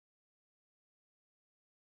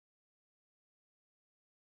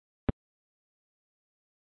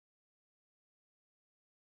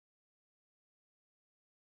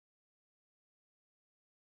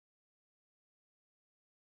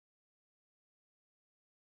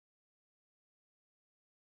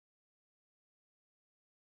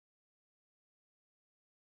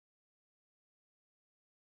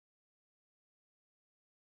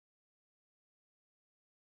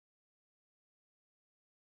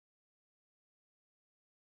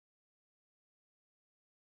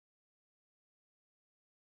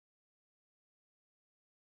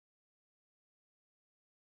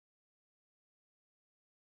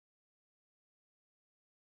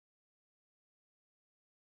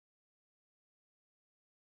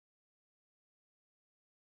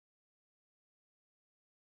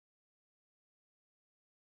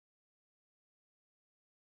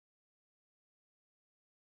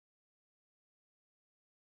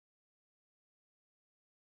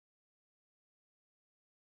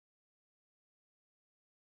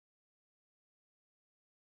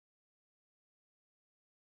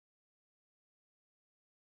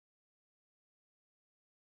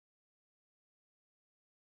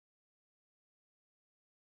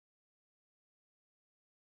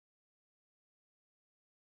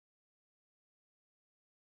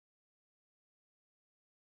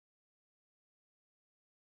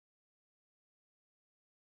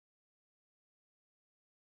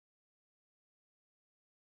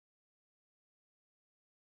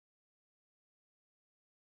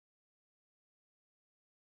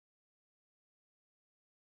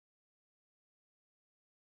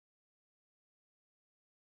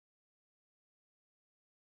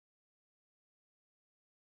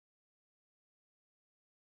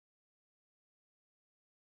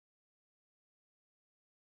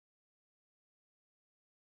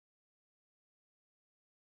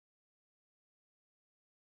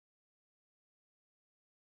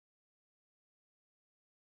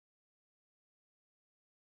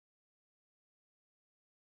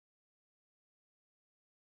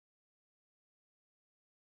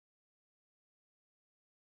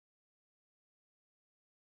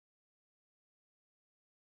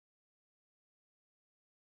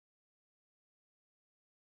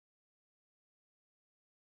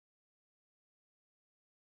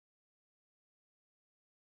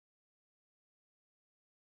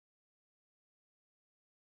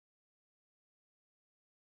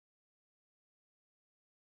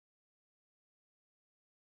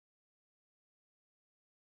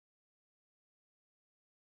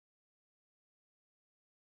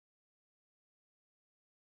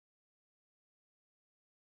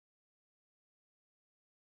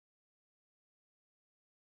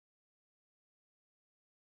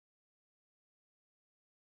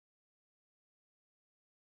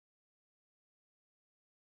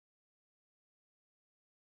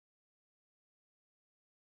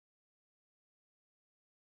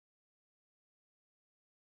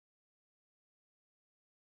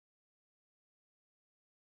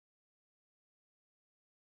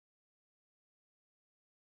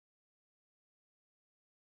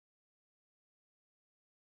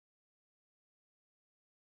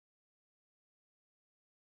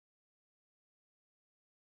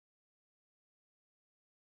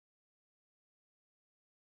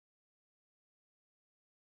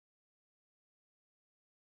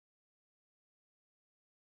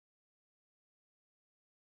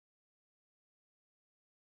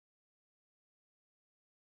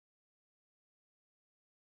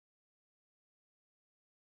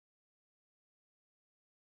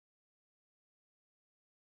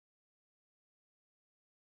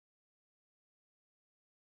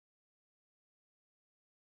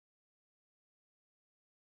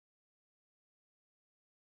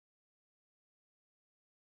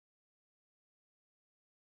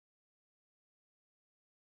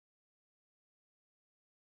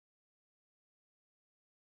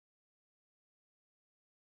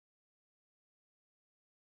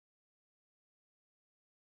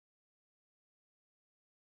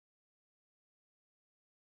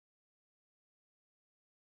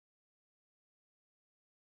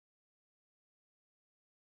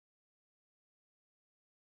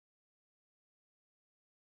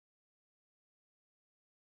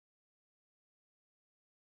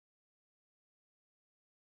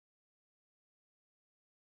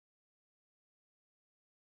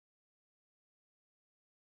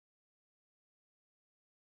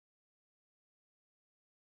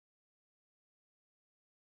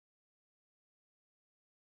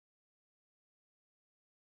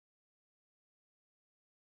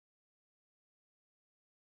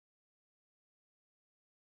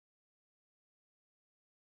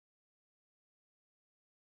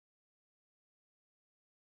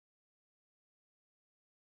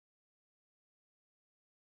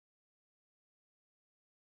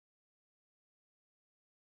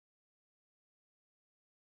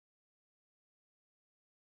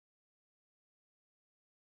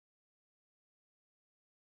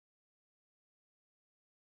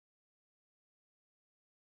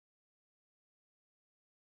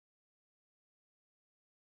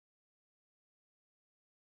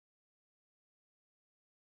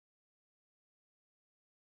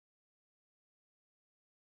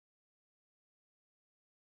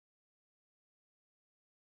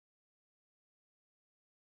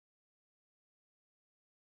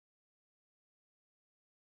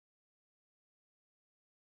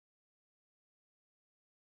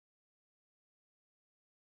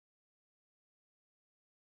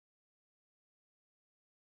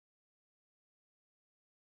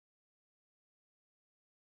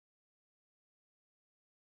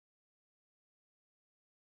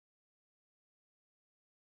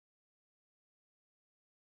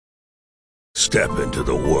 Step into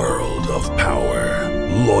the world of power,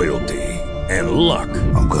 loyalty, and luck.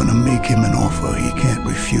 I'm gonna make him an offer he can't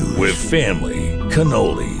refuse. With family,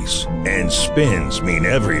 cannolis, and spins mean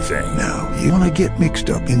everything. Now, you wanna get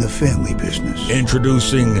mixed up in the family business.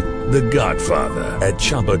 Introducing The Godfather at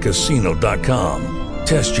ChumbaCasino.com.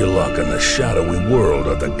 Test your luck in the shadowy world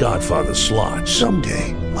of The Godfather slot.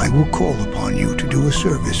 Someday, I will call upon you to do a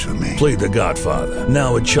service for me. Play The Godfather,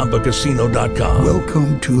 now at ChumbaCasino.com.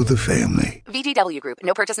 Welcome to the family. VGW Group.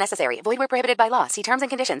 No purchase necessary. Void where prohibited by law. See terms and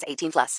conditions. 18+.